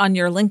not on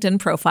your LinkedIn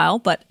profile,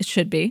 but it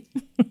should be.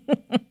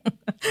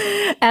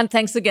 And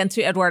thanks again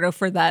to Eduardo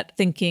for that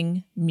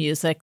thinking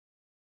music.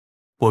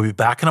 We'll be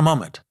back in a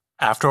moment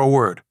after a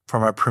word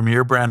from our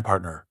premier brand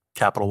partner,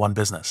 Capital One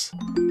Business.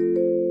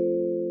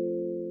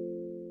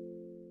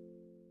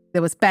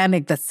 There was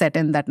panic that set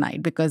in that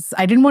night because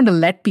I didn't want to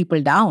let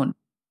people down.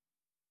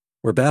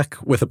 We're back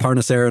with Aparna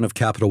Saran of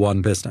Capital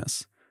One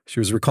Business. She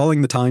was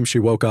recalling the time she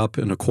woke up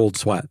in a cold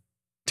sweat,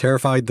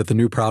 terrified that the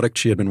new product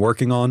she had been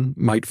working on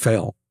might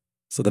fail.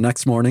 So the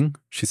next morning,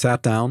 she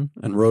sat down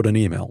and wrote an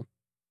email.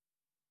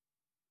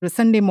 It was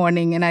Sunday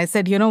morning, and I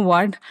said, you know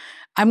what?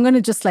 I'm going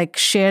to just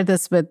share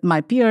this with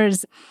my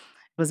peers. It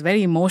was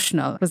very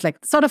emotional. It was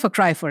sort of a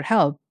cry for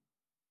help.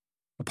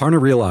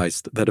 Aparna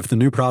realized that if the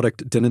new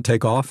product didn't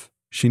take off,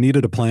 she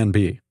needed a plan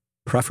B,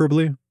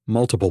 preferably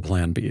multiple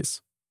plan Bs.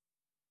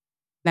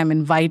 I'm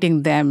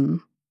inviting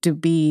them to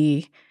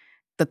be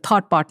the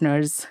thought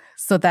partners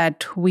so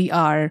that we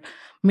are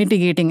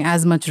mitigating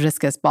as much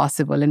risk as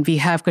possible. And we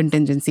have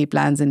contingency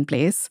plans in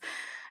place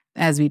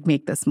as we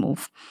make this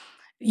move.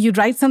 You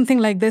write something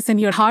like this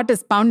and your heart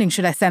is pounding,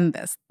 should I send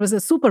this? It was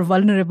a super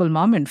vulnerable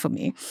moment for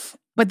me.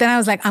 But then I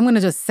was like, I'm going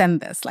to just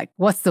send this. Like,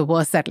 what's the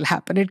worst that'll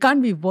happen? It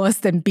can't be worse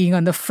than being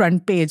on the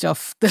front page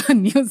of the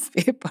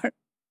newspaper.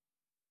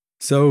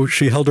 So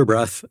she held her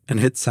breath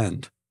and hit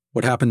send.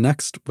 What happened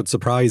next would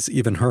surprise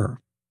even her.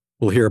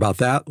 We'll hear about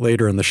that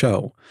later in the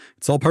show.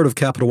 It's all part of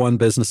Capital One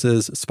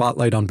Business's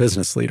Spotlight on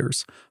Business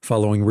Leaders,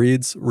 following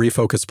Reid's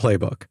Refocus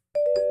Playbook.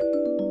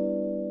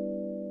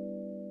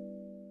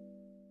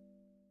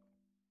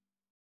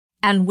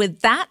 And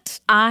with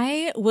that,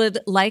 I would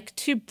like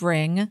to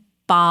bring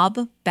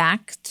Bob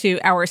back to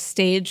our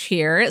stage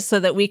here so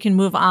that we can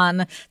move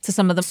on to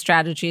some of the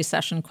strategy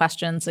session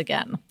questions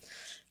again.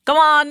 Come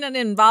on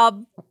in,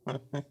 Bob.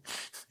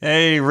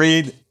 Hey,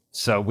 Reid.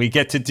 So we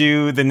get to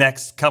do the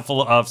next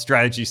couple of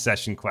strategy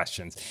session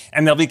questions.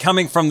 And they'll be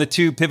coming from the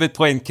two Pivot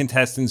Point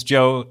contestants,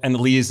 Joe and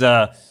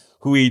Eliza,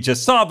 who we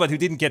just saw, but who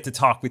didn't get to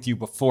talk with you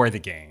before the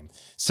game.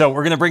 So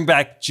we're going to bring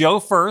back Joe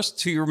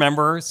first, who you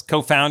remember is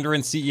co-founder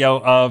and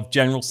CEO of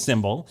General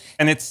Symbol.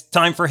 And it's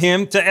time for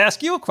him to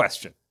ask you a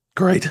question.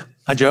 Great.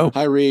 Hi, Joe.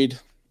 Hi, Reid.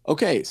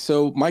 Okay,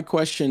 so my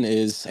question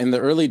is, in the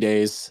early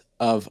days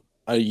of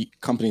a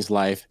company's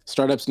life,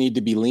 startups need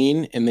to be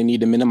lean and they need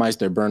to minimize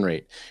their burn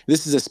rate.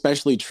 This is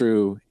especially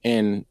true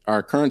in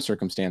our current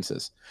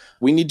circumstances.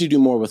 We need to do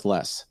more with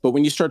less. But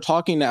when you start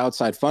talking to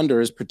outside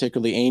funders,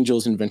 particularly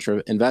angels and venture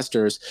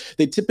investors,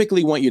 they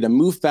typically want you to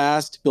move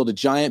fast, build a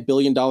giant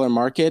billion-dollar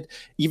market,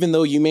 even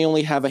though you may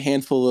only have a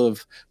handful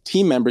of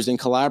team members and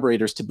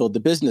collaborators to build the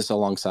business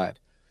alongside.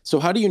 So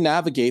how do you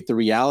navigate the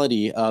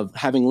reality of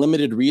having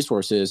limited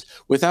resources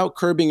without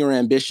curbing your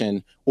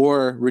ambition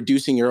or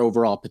reducing your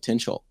overall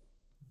potential?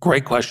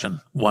 Great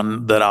question.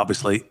 One that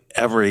obviously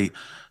every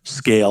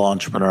scale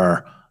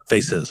entrepreneur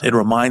faces. It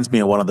reminds me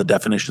of one of the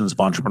definitions of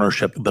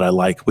entrepreneurship that I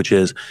like, which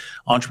is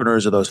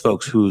entrepreneurs are those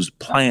folks whose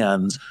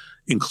plans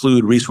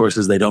include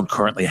resources they don't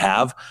currently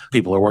have.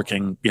 People are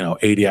working,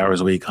 80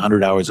 hours a week,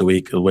 100 hours a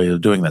week, the way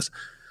of doing this.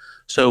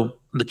 So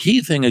the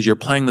key thing is you're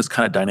playing this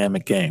kind of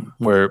dynamic game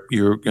where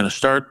you're going to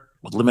start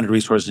with limited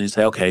resources and you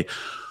say, okay,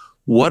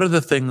 what are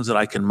the things that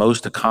I can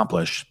most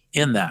accomplish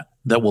in that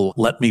will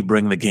let me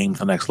bring the game to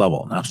the next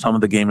level? Now, some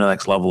of the game to the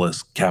next level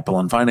is capital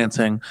and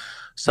financing.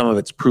 Some of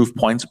it's proof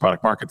points,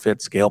 product market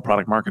fit, scale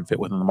product market fit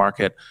within the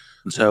market.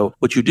 And so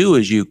what you do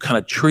is you kind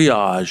of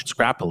triage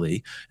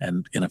scrappily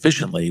and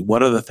inefficiently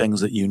what are the things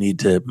that you need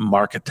to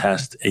market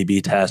test,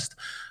 A/B test,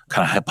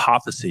 kind of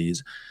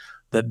hypotheses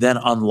that then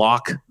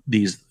unlock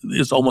these.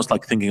 It's almost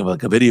like thinking of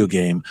like a video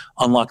game,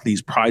 unlock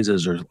these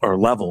prizes or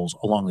levels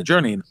along the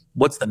journey.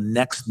 What's the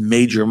next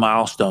major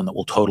milestone that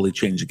will totally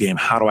change the game?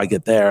 How do I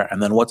get there?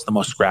 And then what's the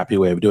most scrappy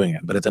way of doing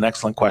it? But it's an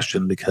excellent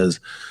question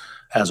because,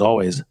 as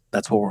always,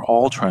 that's what we're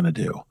all trying to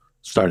do,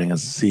 starting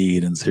as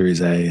seed and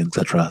Series A, et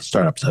cetera,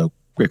 startup. So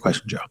great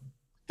question, Joe.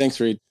 Thanks,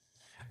 Reid.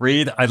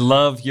 Reid, I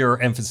love your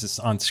emphasis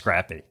on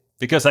scrappy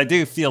because I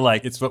do feel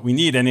like it's what we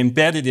need. And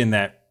embedded in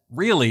that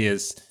really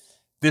is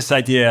this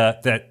idea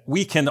that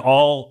we can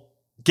all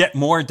get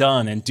more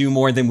done and do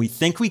more than we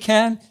think we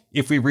can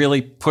if we really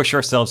push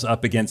ourselves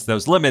up against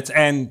those limits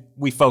and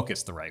we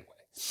focus the right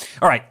way.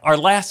 All right, our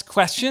last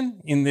question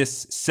in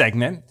this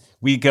segment,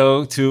 we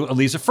go to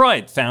Eliza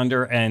Freud,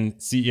 founder and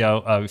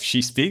CEO of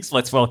She Speaks.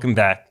 Let's welcome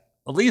back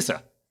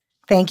Eliza.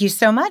 Thank you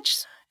so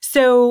much.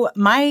 So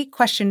my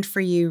question for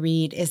you,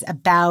 Reid, is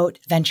about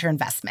venture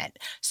investment.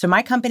 So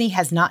my company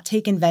has not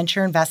taken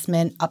venture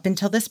investment up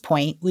until this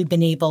point. We've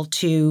been able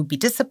to be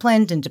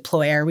disciplined and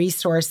deploy our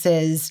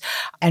resources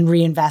and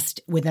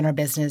reinvest within our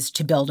business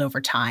to build over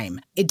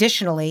time.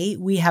 Additionally,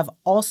 we have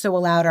also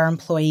allowed our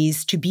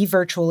employees to be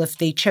virtual if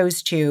they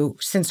chose to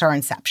since our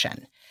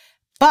inception.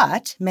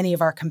 But many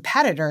of our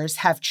competitors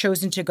have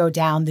chosen to go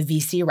down the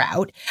VC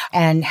route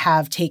and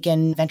have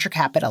taken venture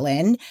capital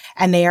in,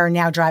 and they are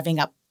now driving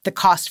up the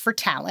cost for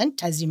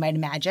talent, as you might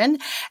imagine.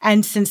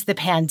 And since the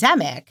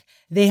pandemic,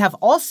 they have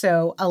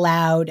also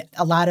allowed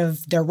a lot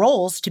of their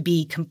roles to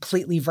be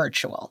completely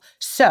virtual.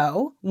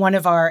 So one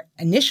of our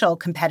initial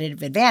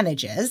competitive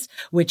advantages,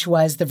 which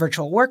was the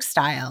virtual work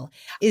style,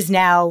 is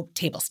now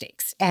table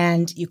stakes.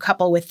 And you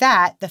couple with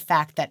that the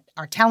fact that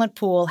our talent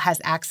pool has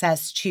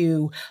access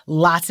to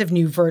lots of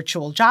new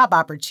virtual job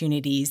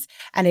opportunities,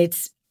 and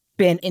it's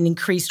been an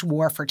increased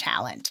war for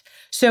talent.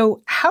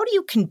 So how do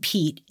you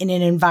compete in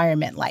an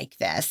environment like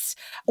this?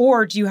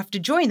 Or do you have to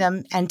join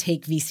them and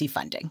take VC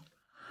funding?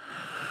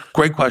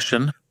 Great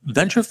question.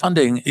 Venture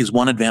funding is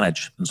one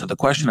advantage. And so the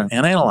question in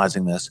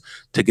analyzing this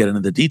to get into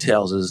the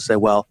details is to say,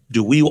 well,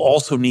 do we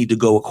also need to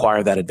go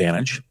acquire that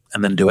advantage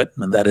and then do it?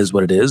 And that is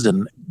what it is.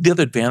 And the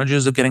other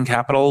advantages of getting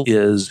capital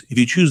is if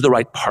you choose the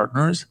right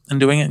partners in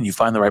doing it and you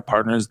find the right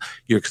partners,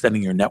 you're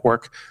extending your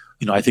network.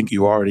 I think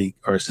you already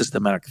are a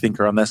systematic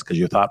thinker on this because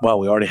you thought, well,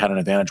 we already had an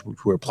advantage. We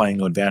were playing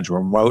to advantage of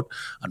remote.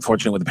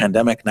 Unfortunately, with the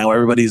pandemic, now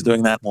everybody's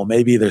doing that. Well,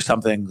 maybe there's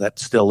something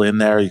that's still in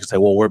there. You can say,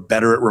 well, we're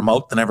better at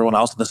remote than everyone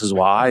else, and this is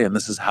why, and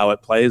this is how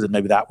it plays, and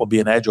maybe that will be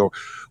an edge, or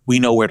we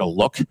know where to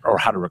look or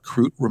how to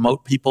recruit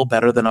remote people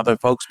better than other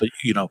folks. But,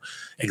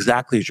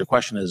 exactly as your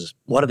question is,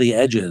 what are the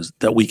edges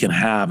that we can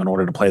have in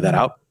order to play that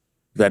out?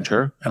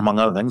 Venture, and among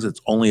other things, it's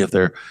only if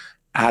they're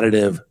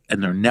additive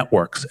in their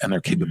networks and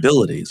their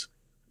capabilities,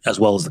 as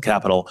well as the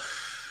capital.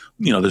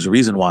 There's a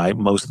reason why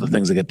most of the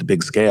things that get to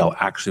big scale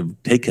actually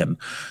have taken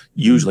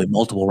usually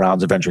multiple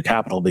rounds of venture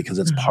capital, because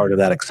it's part of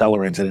that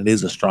accelerant and it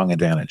is a strong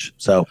advantage.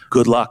 So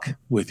good luck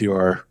with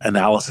your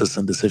analysis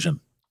and decision.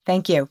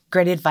 Thank you.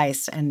 Great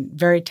advice and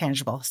very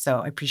tangible. So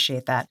I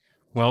appreciate that.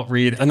 Well,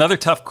 Reed, another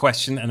tough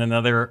question and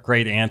another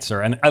great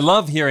answer. And I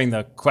love hearing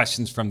the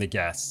questions from the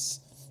guests.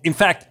 In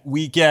fact,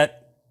 we get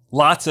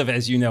lots of,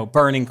 as you know,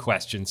 burning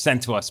questions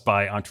sent to us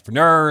by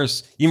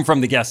entrepreneurs, even from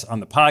the guests on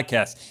the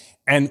podcast.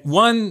 And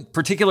one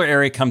particular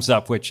area comes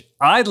up, which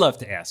I'd love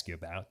to ask you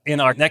about in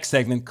our next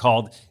segment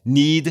called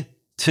Need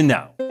to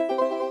Know.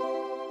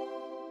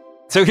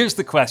 So here's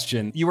the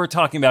question. You were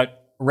talking about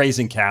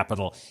raising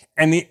capital,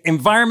 and the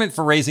environment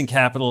for raising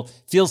capital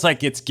feels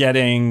like it's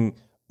getting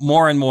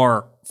more and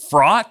more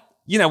fraught.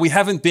 We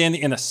haven't been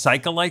in a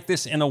cycle like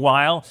this in a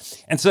while.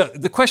 And so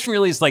the question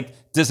really is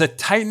does a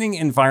tightening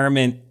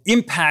environment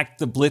impact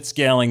the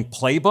blitzscaling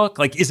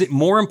playbook? Is it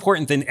more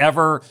important than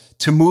ever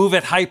to move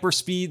at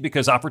hyperspeed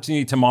because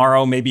opportunity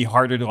tomorrow may be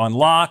harder to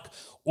unlock?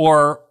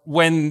 Or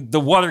when the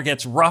water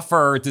gets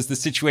rougher, does the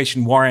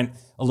situation warrant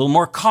a little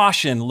more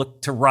caution,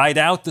 look to ride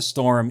out the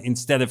storm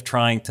instead of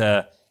trying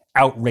to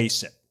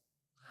outrace it?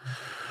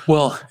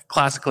 Well,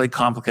 classically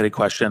complicated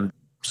question.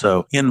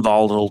 So in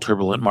volatile,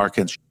 turbulent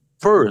markets,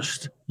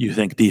 first, you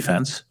think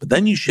defense, but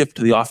then you shift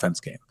to the offense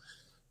game.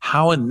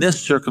 How in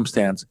this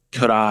circumstance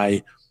could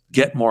I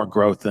get more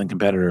growth than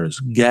competitors,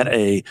 get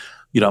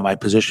my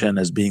position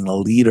as being a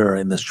leader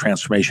in this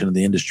transformation of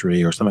the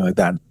industry or something like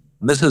that?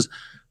 And this is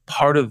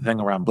part of the thing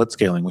around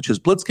blitzscaling, which is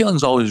blitzscaling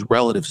is always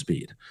relative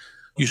speed.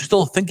 You're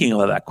still thinking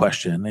about that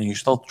question and you're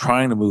still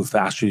trying to move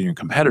faster than your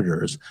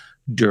competitors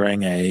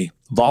during a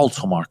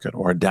volatile market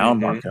or a down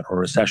market or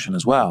recession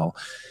as well.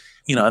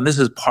 And this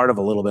is part of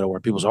a little bit of where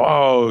people say,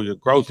 oh, your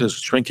growth is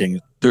shrinking.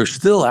 They're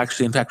still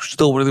actually, in fact,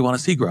 still really want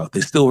to see growth.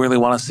 They still really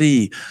want to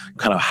see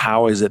kind of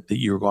how is it that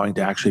you're going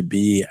to actually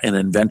be an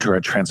inventor,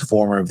 a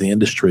transformer of the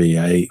industry,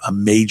 a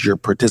major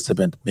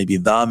participant, maybe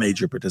the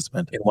major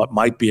participant in what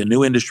might be a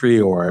new industry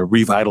or a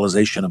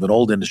revitalization of an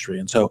old industry.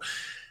 And so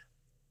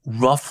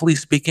roughly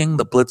speaking,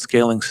 the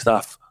blitzscaling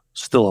stuff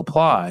still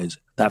applies.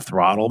 That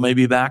throttle may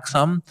be back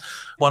some.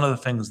 One of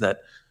the things that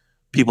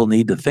people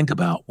need to think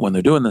about when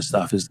they're doing this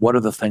stuff is, what are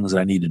the things that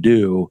I need to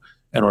do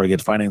in order to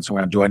get financing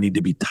around? Do I need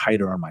to be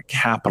tighter on my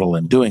capital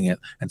in doing it?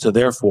 And so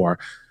therefore,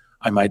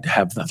 I might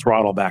have the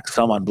throttle back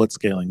some on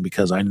blitzscaling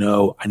because I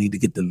know I need to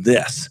get to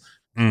this.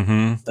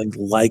 Things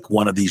like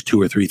one of these 2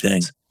 or 3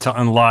 things.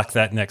 To unlock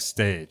that next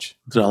stage.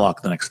 To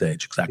unlock the next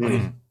stage,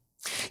 exactly.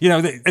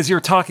 As you were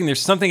talking,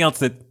 there's something else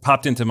that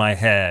popped into my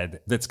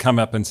head that's come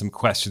up in some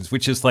questions,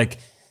 which is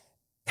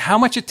how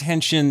much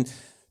attention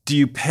do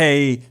you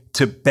pay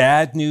to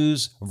bad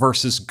news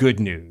versus good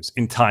news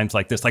in times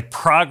like this,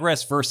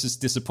 progress versus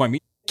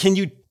disappointment? Can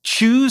you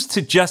choose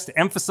to just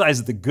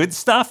emphasize the good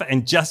stuff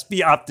and just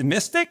be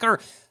optimistic? Or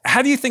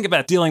how do you think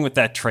about dealing with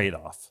that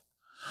trade-off?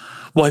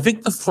 Well, I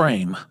think the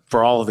frame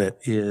for all of it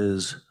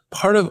is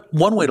part of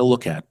one way to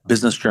look at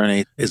business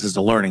journey is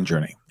a learning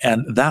journey.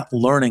 And that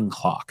learning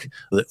clock,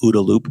 the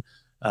OODA loop,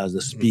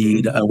 the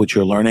speed at which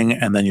you're learning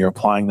and then you're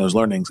applying those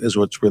learnings is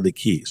what's really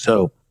key.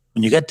 So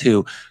when you get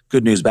to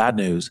good news, bad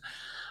news,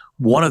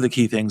 one of the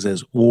key things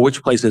is,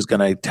 which place is going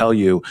to tell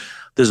you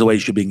this is the way you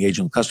should be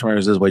engaging with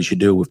customers, this is what you should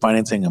do with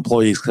financing,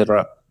 employees, et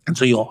cetera. And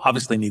so you'll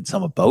obviously need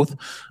some of both.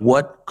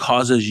 What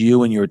causes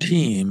you and your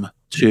team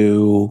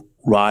to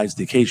rise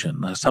the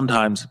occasion?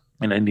 Sometimes,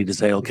 and I need to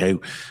say, okay,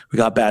 we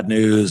got bad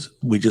news,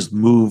 we just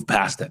move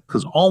past it.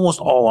 Because almost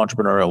all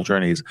entrepreneurial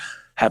journeys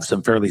have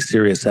some fairly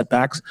serious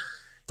setbacks.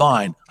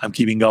 Fine, I'm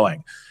keeping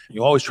going.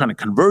 You're always trying to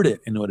convert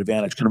it into an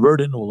advantage, convert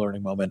it into a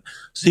learning moment,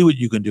 see what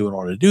you can do in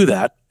order to do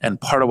that.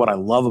 And part of what I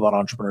love about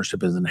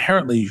entrepreneurship is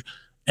inherently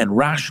and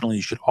rationally,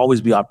 you should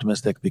always be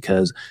optimistic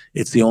because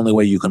it's the only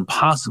way you can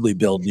possibly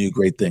build new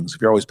great things.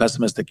 If you're always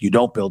pessimistic, you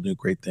don't build new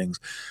great things.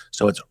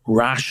 So it's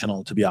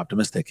rational to be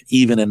optimistic,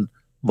 even in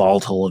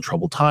volatile and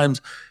troubled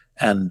times.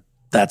 And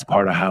that's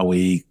part of how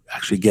we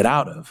actually get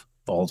out of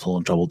volatile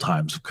and troubled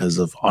times because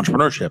of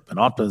entrepreneurship and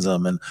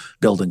optimism and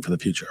building for the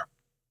future.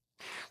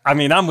 I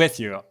mean, I'm with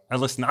you.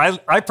 Listen,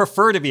 I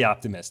prefer to be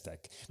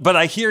optimistic, but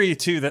I hear you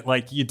too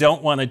that you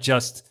don't want to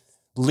just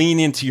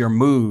lean into your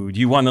mood.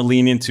 You want to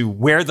lean into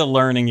where the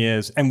learning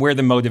is and where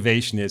the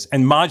motivation is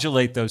and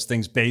modulate those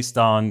things based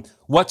on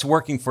what's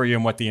working for you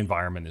and what the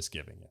environment is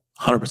giving you.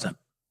 100%.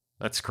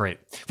 That's great.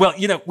 Well,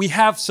 we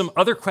have some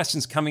other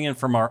questions coming in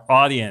from our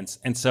audience.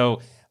 And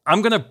so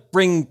I'm going to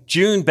bring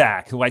June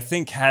back, who I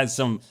think has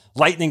some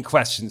lightning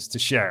questions to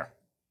share.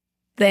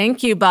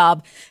 Thank you,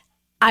 Bob.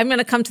 I'm going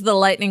to come to the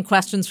lightning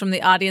questions from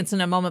the audience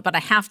in a moment, but I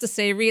have to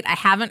say, Reed, I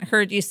haven't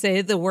heard you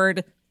say the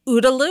word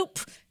OODA loop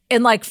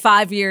in like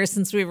 5 years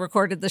since we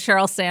recorded the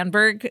Sheryl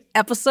Sandberg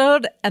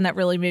episode, and that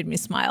really made me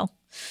smile.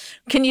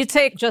 Can you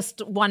take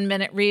just 1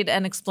 minute, Reed,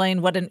 and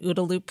explain what an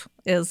OODA loop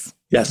is?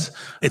 Yes.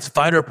 It's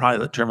fighter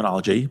pilot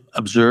terminology.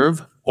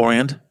 Observe,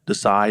 orient,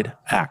 decide,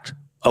 act.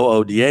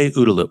 OODA,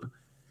 OODA loop.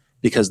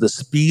 Because the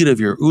speed of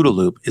your OODA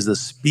loop is the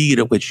speed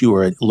at which you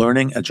are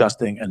learning,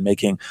 adjusting, and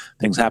making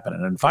things happen.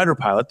 And in fighter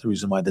pilot, the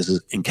reason why this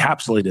is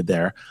encapsulated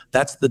there,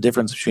 that's the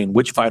difference between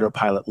which fighter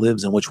pilot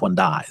lives and which one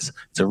dies.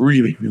 It's a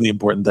really, really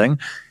important thing.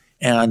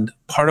 And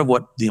part of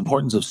what the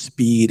importance of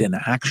speed and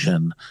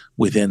action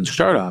within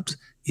startups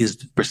is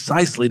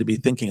precisely to be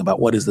thinking about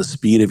what is the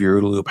speed of your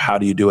OODA loop, how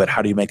do you do it,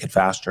 how do you make it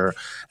faster,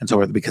 and so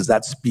forth, because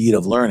that speed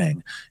of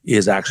learning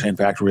is actually, in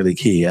fact, really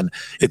key. And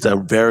it's a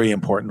very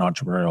important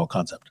entrepreneurial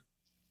concept.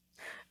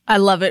 I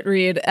love it,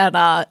 Reed. And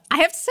I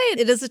have to say,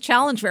 it is a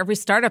challenge for every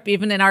startup,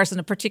 even in ours,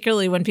 and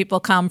particularly when people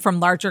come from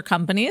larger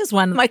companies.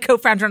 When my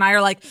co-founder and I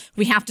are like,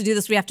 we have to do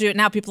this, we have to do it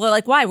now. People are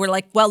like, why? We're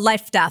like, well,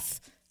 life,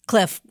 death,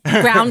 cliff,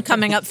 ground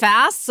coming up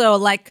fast. So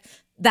like,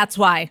 that's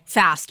why,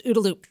 fast,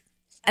 OODA loop.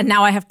 And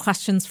now I have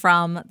questions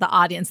from the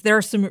audience. There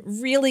are some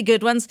really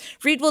good ones.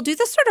 Reed, we'll do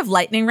this sort of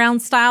lightning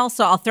round style.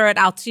 So I'll throw it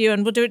out to you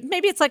and we'll do it.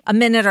 Maybe it's like a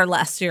minute or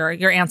less,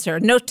 your answer.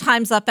 No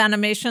time's up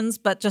animations,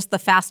 but just the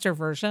faster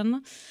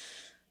version.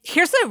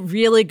 Here's a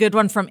really good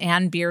one from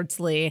Ann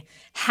Beardsley.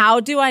 How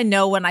do I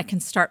know when I can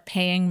start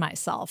paying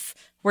myself?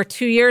 We're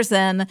 2 years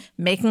in,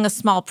 making a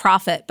small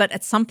profit, but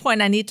at some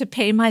point I need to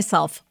pay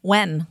myself.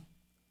 When?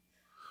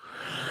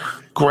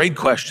 Great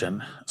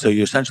question. So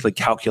you're essentially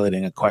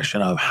calculating a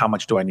question of how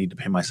much do I need to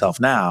pay myself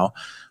now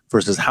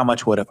versus how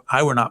much would, if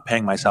I were not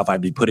paying myself, I'd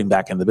be putting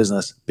back in the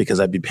business because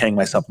I'd be paying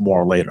myself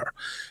more later.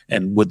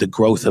 And would the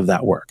growth of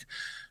that work?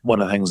 One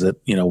of the things that,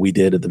 we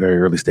did at the very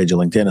early stage of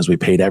LinkedIn is we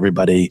paid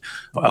everybody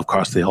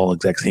across the whole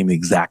exec team the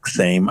exact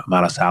same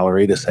amount of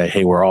salary to say,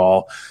 hey, we're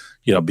all,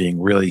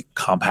 being really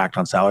compact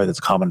on salary. That's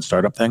a common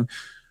startup thing.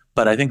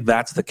 But I think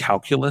that's the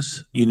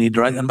calculus you need to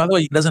write. And by the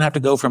way, it doesn't have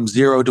to go from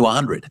 0 to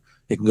 100.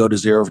 It can go to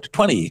 0 to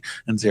 20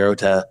 and 0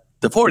 to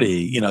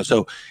 40,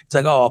 So it's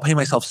like, I'll pay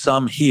myself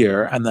some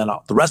here and then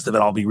the rest of it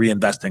I'll be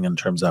reinvesting in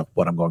terms of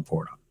what I'm going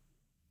forward on.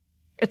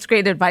 It's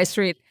great advice,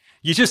 Reed.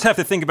 You just have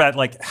to think about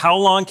how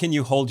long can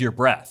you hold your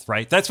breath,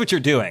 right? That's what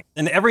you're doing.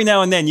 And every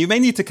now and then you may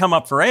need to come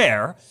up for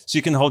air so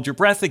you can hold your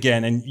breath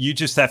again. And you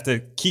just have to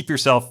keep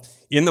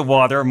yourself in the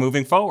water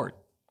moving forward.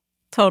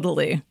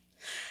 Totally.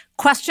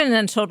 Question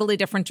in a totally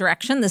different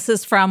direction. This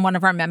is from one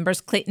of our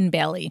members, Clayton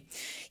Bailey.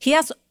 He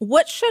asks,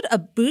 what should a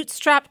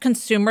bootstrap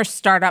consumer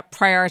startup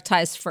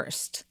prioritize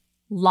first?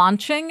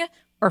 Launching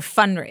or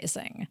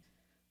fundraising?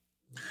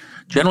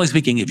 Generally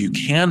speaking, if you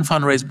can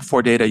fundraise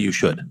before data, you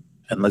should.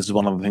 And this is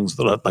one of the things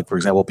that, for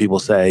example, people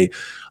say,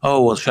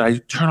 oh, well, should I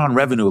turn on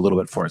revenue a little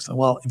bit first?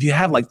 Well, if you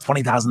have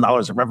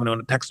 $20,000 of revenue in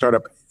a tech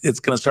startup,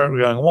 it's going to start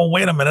going, well,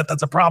 wait a minute,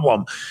 that's a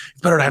problem.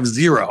 It's better to have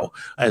zero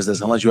as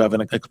this, unless you have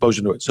an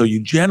exposure to it. So you,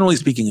 generally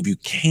speaking, if you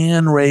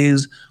can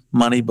raise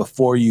money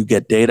before you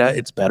get data,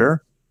 it's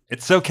better.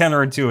 It's so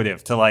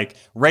counterintuitive to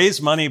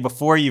raise money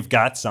before you've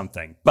got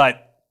something.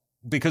 But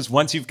because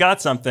once you've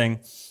got something,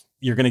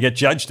 you're going to get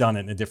judged on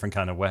it in a different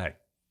kind of way.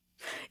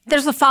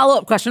 There's a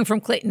follow-up question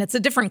from Clayton. It's a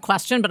different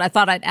question, but I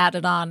thought I'd add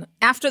it on.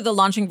 After the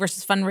launching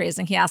versus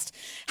fundraising, he asked,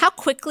 how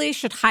quickly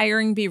should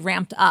hiring be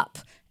ramped up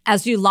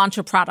as you launch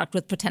a product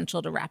with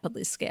potential to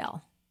rapidly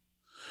scale?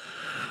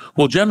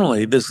 Well,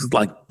 generally, this is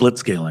like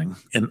blitzscaling.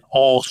 And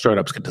all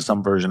startups get to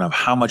some version of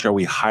how much are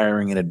we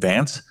hiring in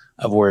advance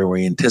of where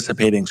we're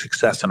anticipating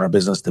success in our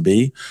business to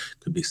be.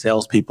 Could be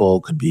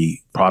salespeople, could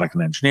be product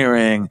and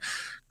engineering,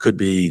 could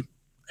be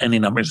any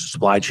number of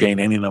supply chain,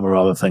 any number of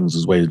other things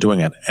is ways of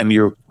doing it. And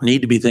you need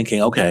to be thinking,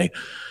 okay,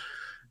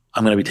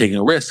 I'm going to be taking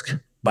a risk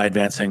by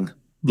advancing,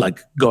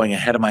 going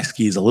ahead of my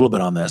skis a little bit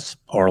on this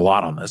or a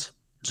lot on this.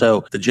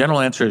 So the general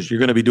answer is you're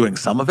going to be doing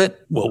some of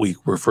it, what we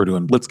refer to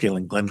in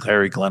blitzscaling, Glen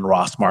Clary, Glen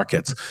Ross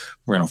markets.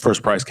 We're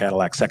first prize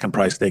Cadillac, second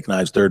prize steak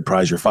knives, third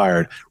prize you're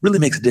fired. Really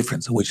makes a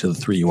difference in which of the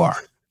three you are.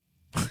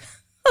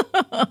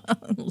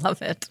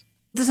 Love it.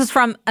 This is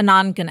from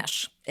Anand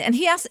Ganesh. And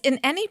he asks, in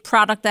any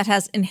product that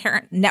has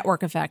inherent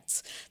network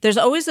effects, there's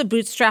always a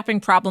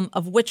bootstrapping problem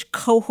of which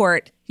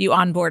cohort you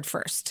onboard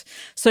first.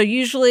 So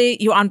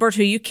usually you onboard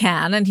who you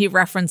can, and he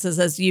references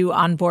as you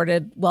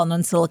onboarded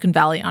well-known Silicon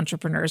Valley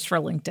entrepreneurs for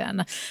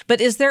LinkedIn.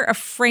 But is there a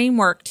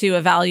framework to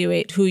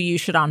evaluate who you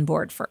should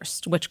onboard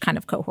first? Which kind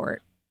of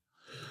cohort?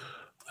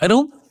 I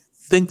don't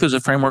think there's a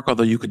framework,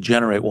 although you could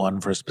generate one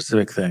for a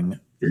specific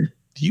thing.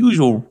 The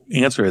usual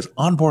answer is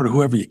onboard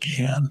whoever you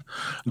can.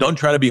 Don't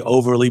try to be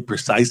overly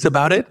precise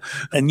about it.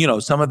 And,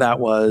 some of that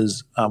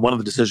was one of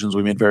the decisions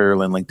we made very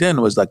early in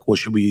LinkedIn was well,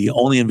 should we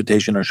only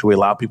invitation or should we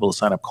allow people to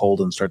sign up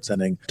cold and start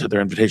sending to their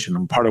invitation?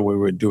 And part of what we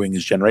were doing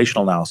is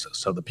generational analysis.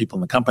 So the people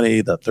in the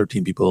company, the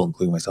 13 people,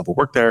 including myself, who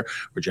work there,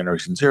 were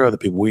generation 0. The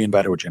people we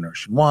invited were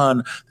generation 1.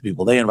 The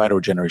people they invited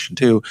were generation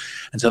 2.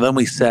 And so then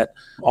we set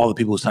all the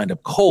people who signed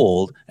up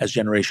cold as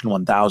generation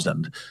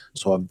 1000.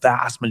 So a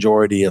vast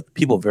majority of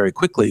people very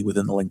quickly within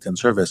within the LinkedIn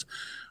service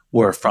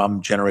were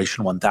from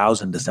Generation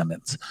 1000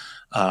 descendants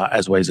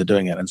as ways of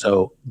doing it. And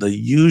so the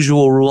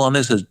usual rule on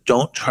this is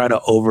don't try to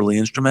overly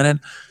instrument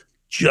it.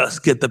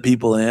 Just get the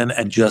people in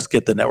and just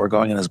get the network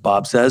going. And as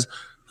Bob says,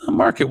 the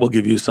market will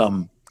give you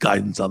some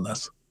guidance on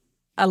this.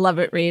 I love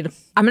it, Reed.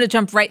 I'm going to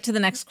jump right to the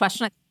next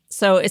question.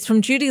 So it's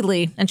from Judy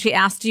Lee, and she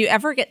asked, do you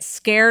ever get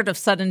scared of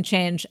sudden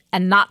change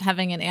and not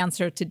having an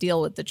answer to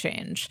deal with the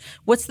change?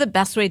 What's the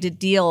best way to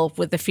deal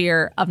with the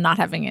fear of not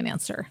having an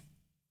answer?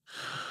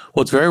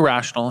 Well, it's very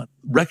rational.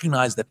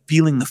 Recognize that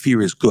feeling the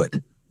fear is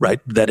good, right?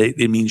 That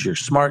it means you're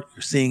smart,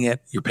 you're seeing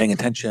it, you're paying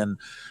attention,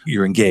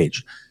 you're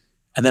engaged.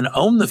 And then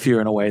own the fear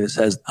in a way that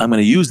says, I'm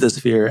going to use this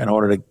fear in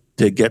order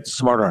to get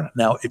smarter on it.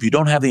 Now, if you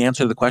don't have the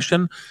answer to the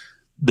question,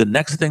 the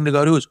next thing to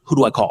go to is, who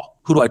do I call?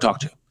 Who do I talk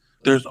to?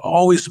 There's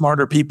always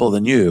smarter people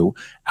than you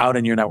out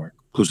in your network,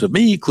 inclusive of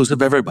me, inclusive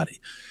of everybody.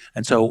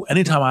 And so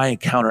anytime I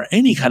encounter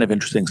any kind of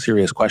interesting,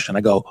 serious question,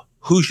 I go,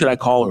 who should I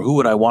call or who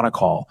would I want to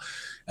call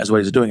as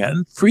ways of doing it?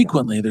 And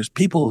frequently there's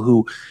people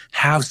who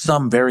have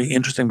some very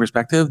interesting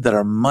perspective that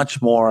are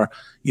much more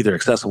either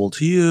accessible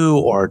to you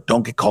or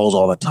don't get calls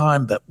all the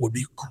time that would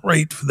be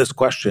great for this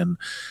question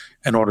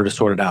in order to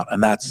sort it out.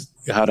 And that's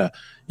how to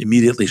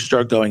immediately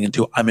start going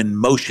into, I'm in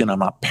motion, I'm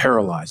not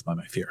paralyzed by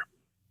my fear.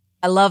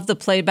 I love the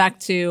playback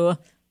to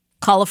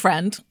call a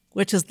friend,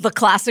 which is the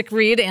classic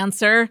Reed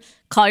answer.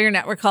 Call your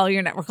network, call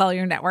your network, call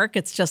your network.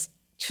 It's just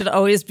should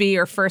always be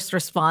your first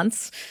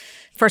response,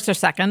 first or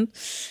second.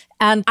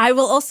 And I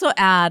will also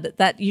add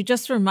that you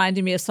just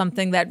reminded me of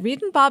something that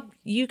Reed and Bob,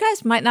 you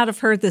guys might not have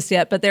heard this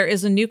yet, but there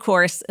is a new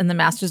course in the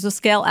Masters of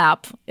Scale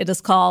app. It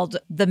is called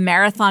The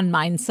Marathon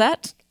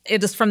Mindset.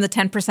 It is from the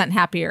 10%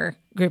 Happier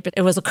group.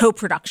 It was a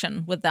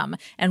co-production with them.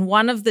 And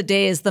one of the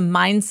days, the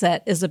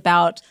mindset is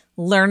about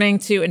learning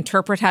to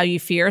interpret how you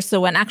fear.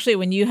 So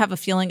when you have a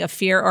feeling of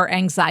fear or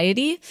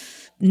anxiety,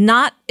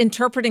 not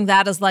interpreting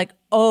that as like,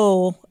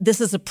 oh,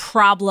 this is a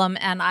problem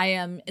and I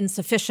am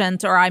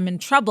insufficient or I'm in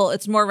trouble.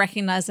 It's more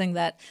recognizing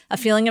that a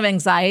feeling of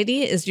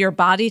anxiety is your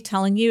body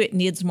telling you it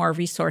needs more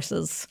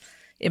resources.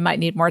 It might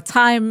need more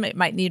time. It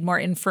might need more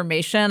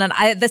information.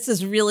 And this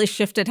has really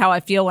shifted how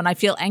I feel when I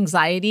feel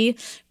anxiety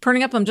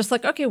turning up. I'm just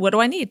like, okay, what do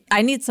I need?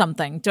 I need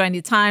something. Do I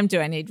need time? Do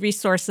I need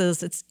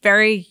resources? It's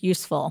very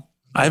useful.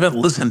 I haven't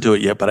listened to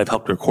it yet, but I've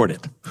helped record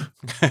it.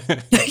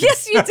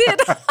 Yes, you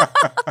did.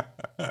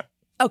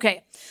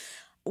 Okay.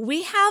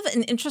 We have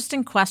an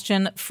interesting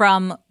question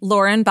from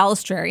Lauren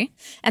Balistreri,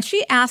 and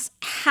she asks,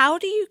 how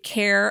do you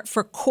care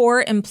for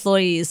core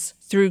employees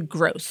through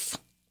growth?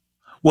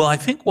 Well, I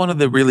think one of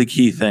the really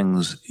key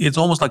things, it's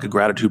almost like a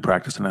gratitude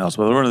practice and else,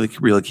 but one of the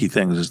really key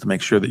things is to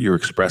make sure that you're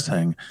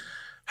expressing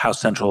how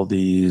central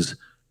these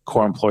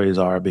core employees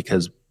are,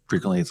 because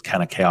frequently it's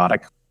kind of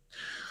chaotic.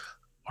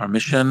 Our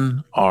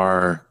mission,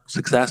 our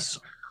success,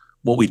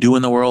 what we do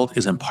in the world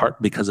is in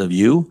part because of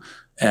you,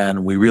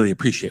 and we really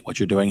appreciate what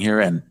you're doing here,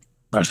 and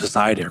our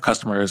society, our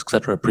customers, et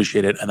cetera,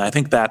 appreciate it. And I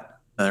think that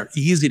they're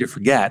easy to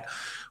forget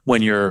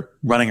when you're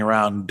running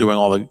around doing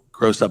all the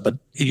gross stuff, but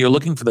you're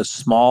looking for the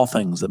small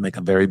things that make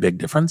a very big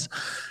difference.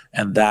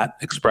 And that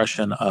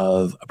expression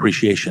of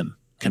appreciation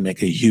can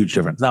make a huge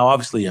difference. Now,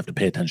 obviously, you have to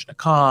pay attention to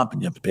comp,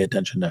 and you have to pay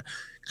attention to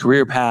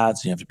career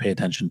paths, and you have to pay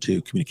attention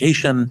to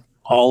communication,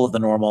 all of the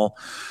normal,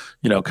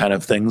 kind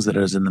of things that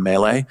is in the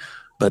melee.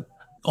 But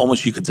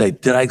almost you could say,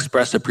 did I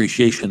express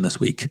appreciation this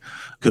week?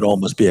 Could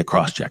almost be a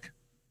cross-check.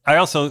 I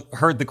also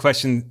heard the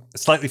question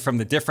slightly from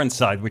the different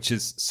side, which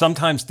is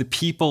sometimes the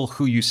people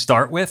who you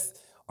start with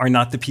are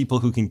not the people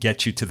who can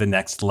get you to the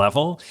next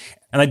level.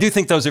 And I do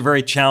think those are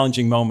very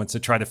challenging moments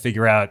to try to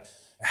figure out,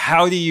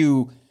 how do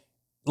you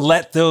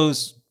let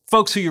those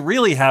folks who you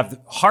really have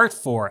heart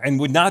for and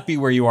would not be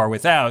where you are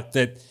without,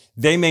 that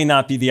they may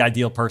not be the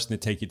ideal person to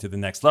take you to the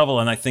next level.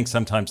 And I think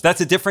sometimes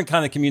that's a different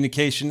kind of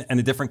communication and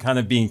a different kind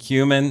of being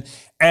human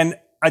and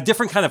a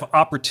different kind of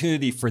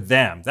opportunity for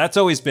them. That's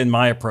always been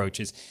my approach,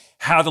 is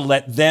how to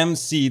let them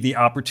see the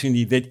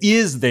opportunity that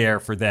is there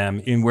for them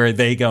in where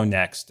they go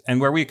next and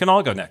where we can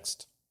all go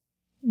next.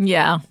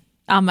 Yeah.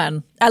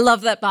 Amen. I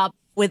love that, Bob.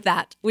 With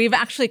that, we've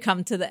actually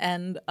come to the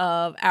end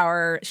of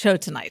our show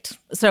tonight.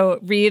 So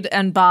Reed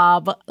and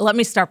Bob, let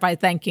me start by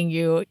thanking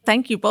you.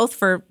 Thank you both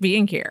for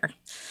being here.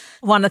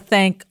 I want to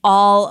thank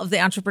all of the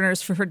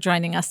entrepreneurs for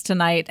joining us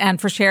tonight and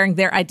for sharing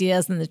their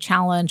ideas and the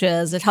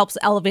challenges. It helps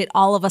elevate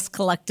all of us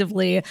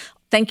collectively.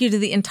 Thank you to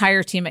the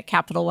entire team at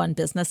Capital One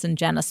Business and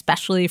Jen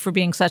especially for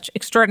being such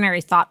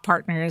extraordinary thought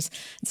partners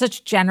and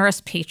such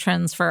generous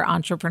patrons for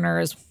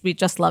entrepreneurs. We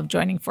just love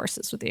joining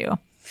forces with you.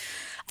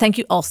 Thank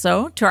you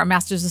also to our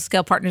Masters of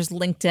Scale partners,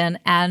 LinkedIn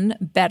and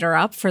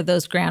BetterUp, for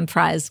those grand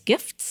prize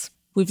gifts.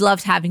 We've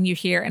loved having you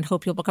here and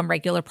hope you'll become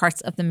regular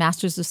parts of the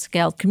Masters of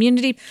Scale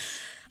community.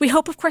 We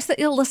hope, of course, that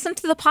you'll listen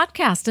to the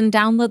podcast and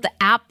download the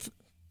app.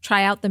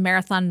 Try out the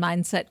Marathon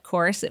Mindset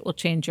course. It will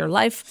change your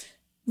life.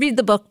 Read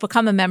the book,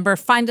 become a member,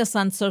 find us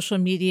on social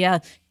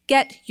media,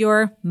 get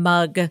your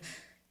mug.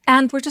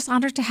 And we're just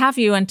honored to have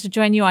you and to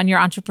join you on your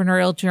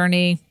entrepreneurial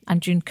journey. I'm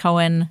June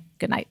Cohen.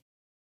 Good night.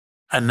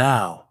 And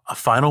now, a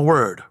final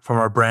word from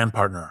our brand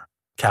partner,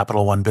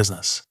 Capital One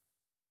Business.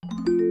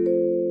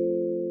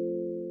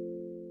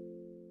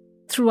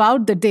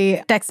 Throughout the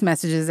day, text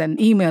messages and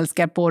emails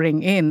kept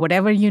pouring in.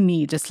 Whatever you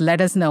need, just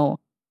let us know.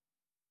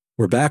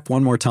 We're back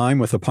one more time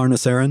with Aparna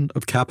Saran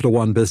of Capital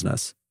One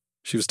Business.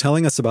 She was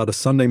telling us about a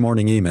Sunday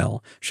morning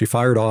email she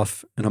fired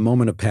off in a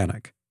moment of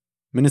panic.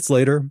 Minutes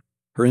later,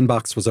 her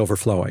inbox was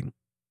overflowing.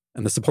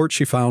 And the support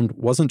she found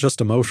wasn't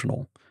just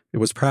emotional, it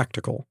was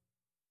practical.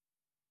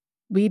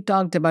 We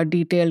talked about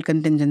detailed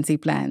contingency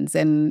plans,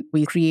 and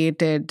we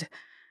created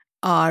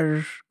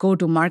our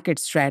go-to-market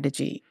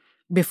strategy.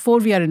 Before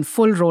we are in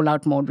full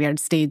rollout mode, we had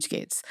stage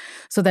gates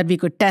so that we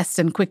could test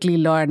and quickly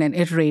learn and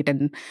iterate.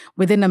 And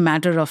within a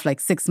matter of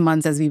 6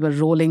 months, as we were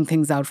rolling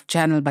things out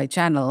channel by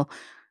channel,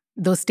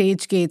 those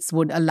stage gates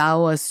would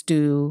allow us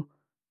to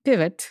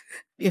pivot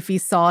if we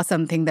saw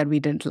something that we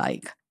didn't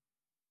like.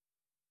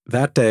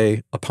 That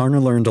day,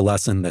 Aparna learned a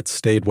lesson that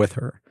stayed with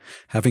her.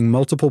 Having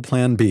multiple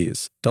plan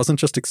Bs doesn't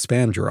just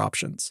expand your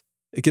options.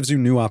 It gives you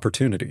new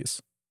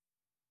opportunities.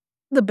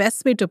 The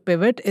best way to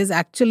pivot is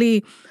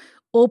actually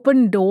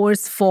open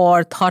doors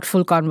for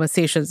thoughtful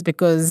conversations,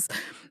 because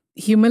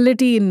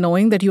humility in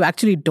knowing that you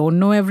actually don't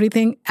know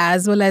everything,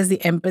 as well as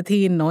the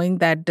empathy in knowing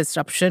that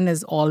disruption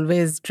is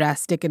always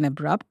drastic and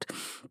abrupt,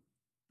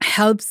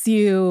 helps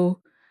you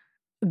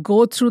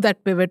go through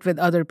that pivot with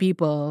other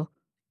people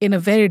in a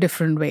very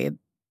different way.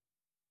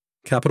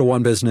 Capital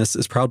One Business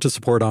is proud to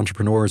support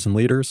entrepreneurs and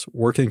leaders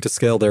working to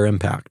scale their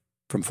impact,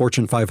 from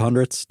Fortune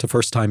 500s to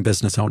first-time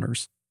business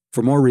owners.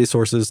 For more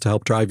resources to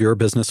help drive your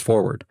business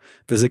forward,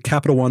 visit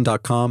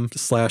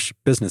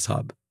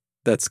CapitalOne.com/BusinessHub.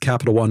 That's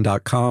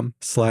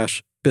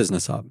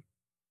CapitalOne.com/BusinessHub.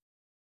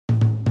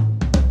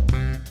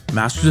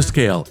 Masters of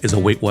Scale is a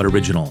Wait What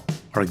original.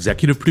 Our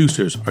executive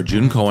producers are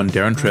June Cohen,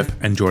 Darren Triff,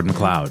 and Jordan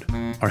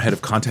McLeod. Our head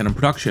of content and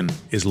production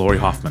is Lori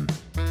Hoffman.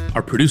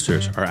 Our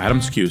producers are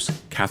Adam Skuse,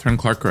 Catherine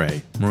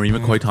Clark-Gray, Marie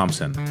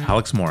McCoy-Thompson,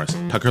 Alex Morris,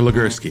 Tucker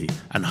Legursky,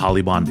 and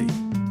Holly Bondi.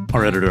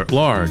 Our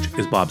editor-at-large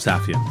is Bob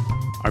Safian.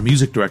 Our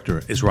music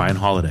director is Ryan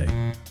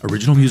Holiday.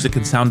 Original music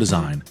and sound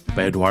design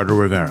by Eduardo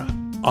Rivera.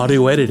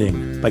 Audio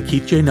editing by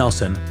Keith J.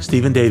 Nelson,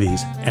 Stephen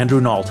Davies,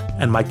 Andrew Nault,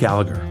 and Mike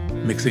Gallagher.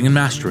 Mixing and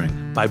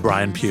mastering by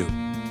Brian Pugh.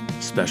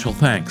 Special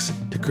thanks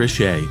to Chris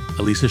Shea,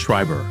 Elisa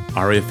Schreiber,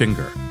 Aria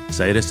Finger,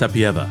 Zaida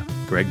Sapieva,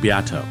 Greg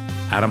Beato,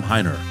 Adam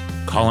Heiner,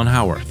 Colin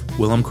Howarth,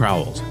 Willem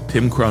Crowells,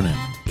 Tim Cronin,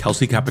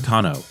 Kelsey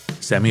Capitano,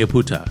 Sammy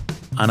Aputa,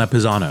 Ana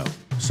Pisano,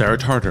 Sarah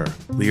Tartar,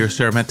 Lear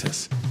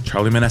Ceramentis,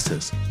 Charlie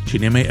Meneses,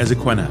 Chineme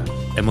Ezequena,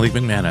 Emily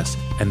McManus,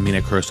 and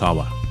Mina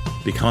Kurosawa.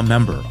 Become a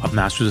member of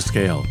Masters of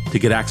Scale to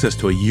get access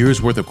to a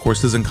year's worth of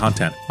courses and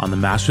content on the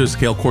Masters of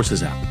Scale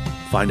Courses app.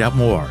 Find out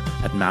more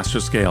at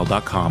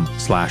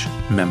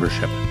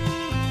masterscale.com/membership.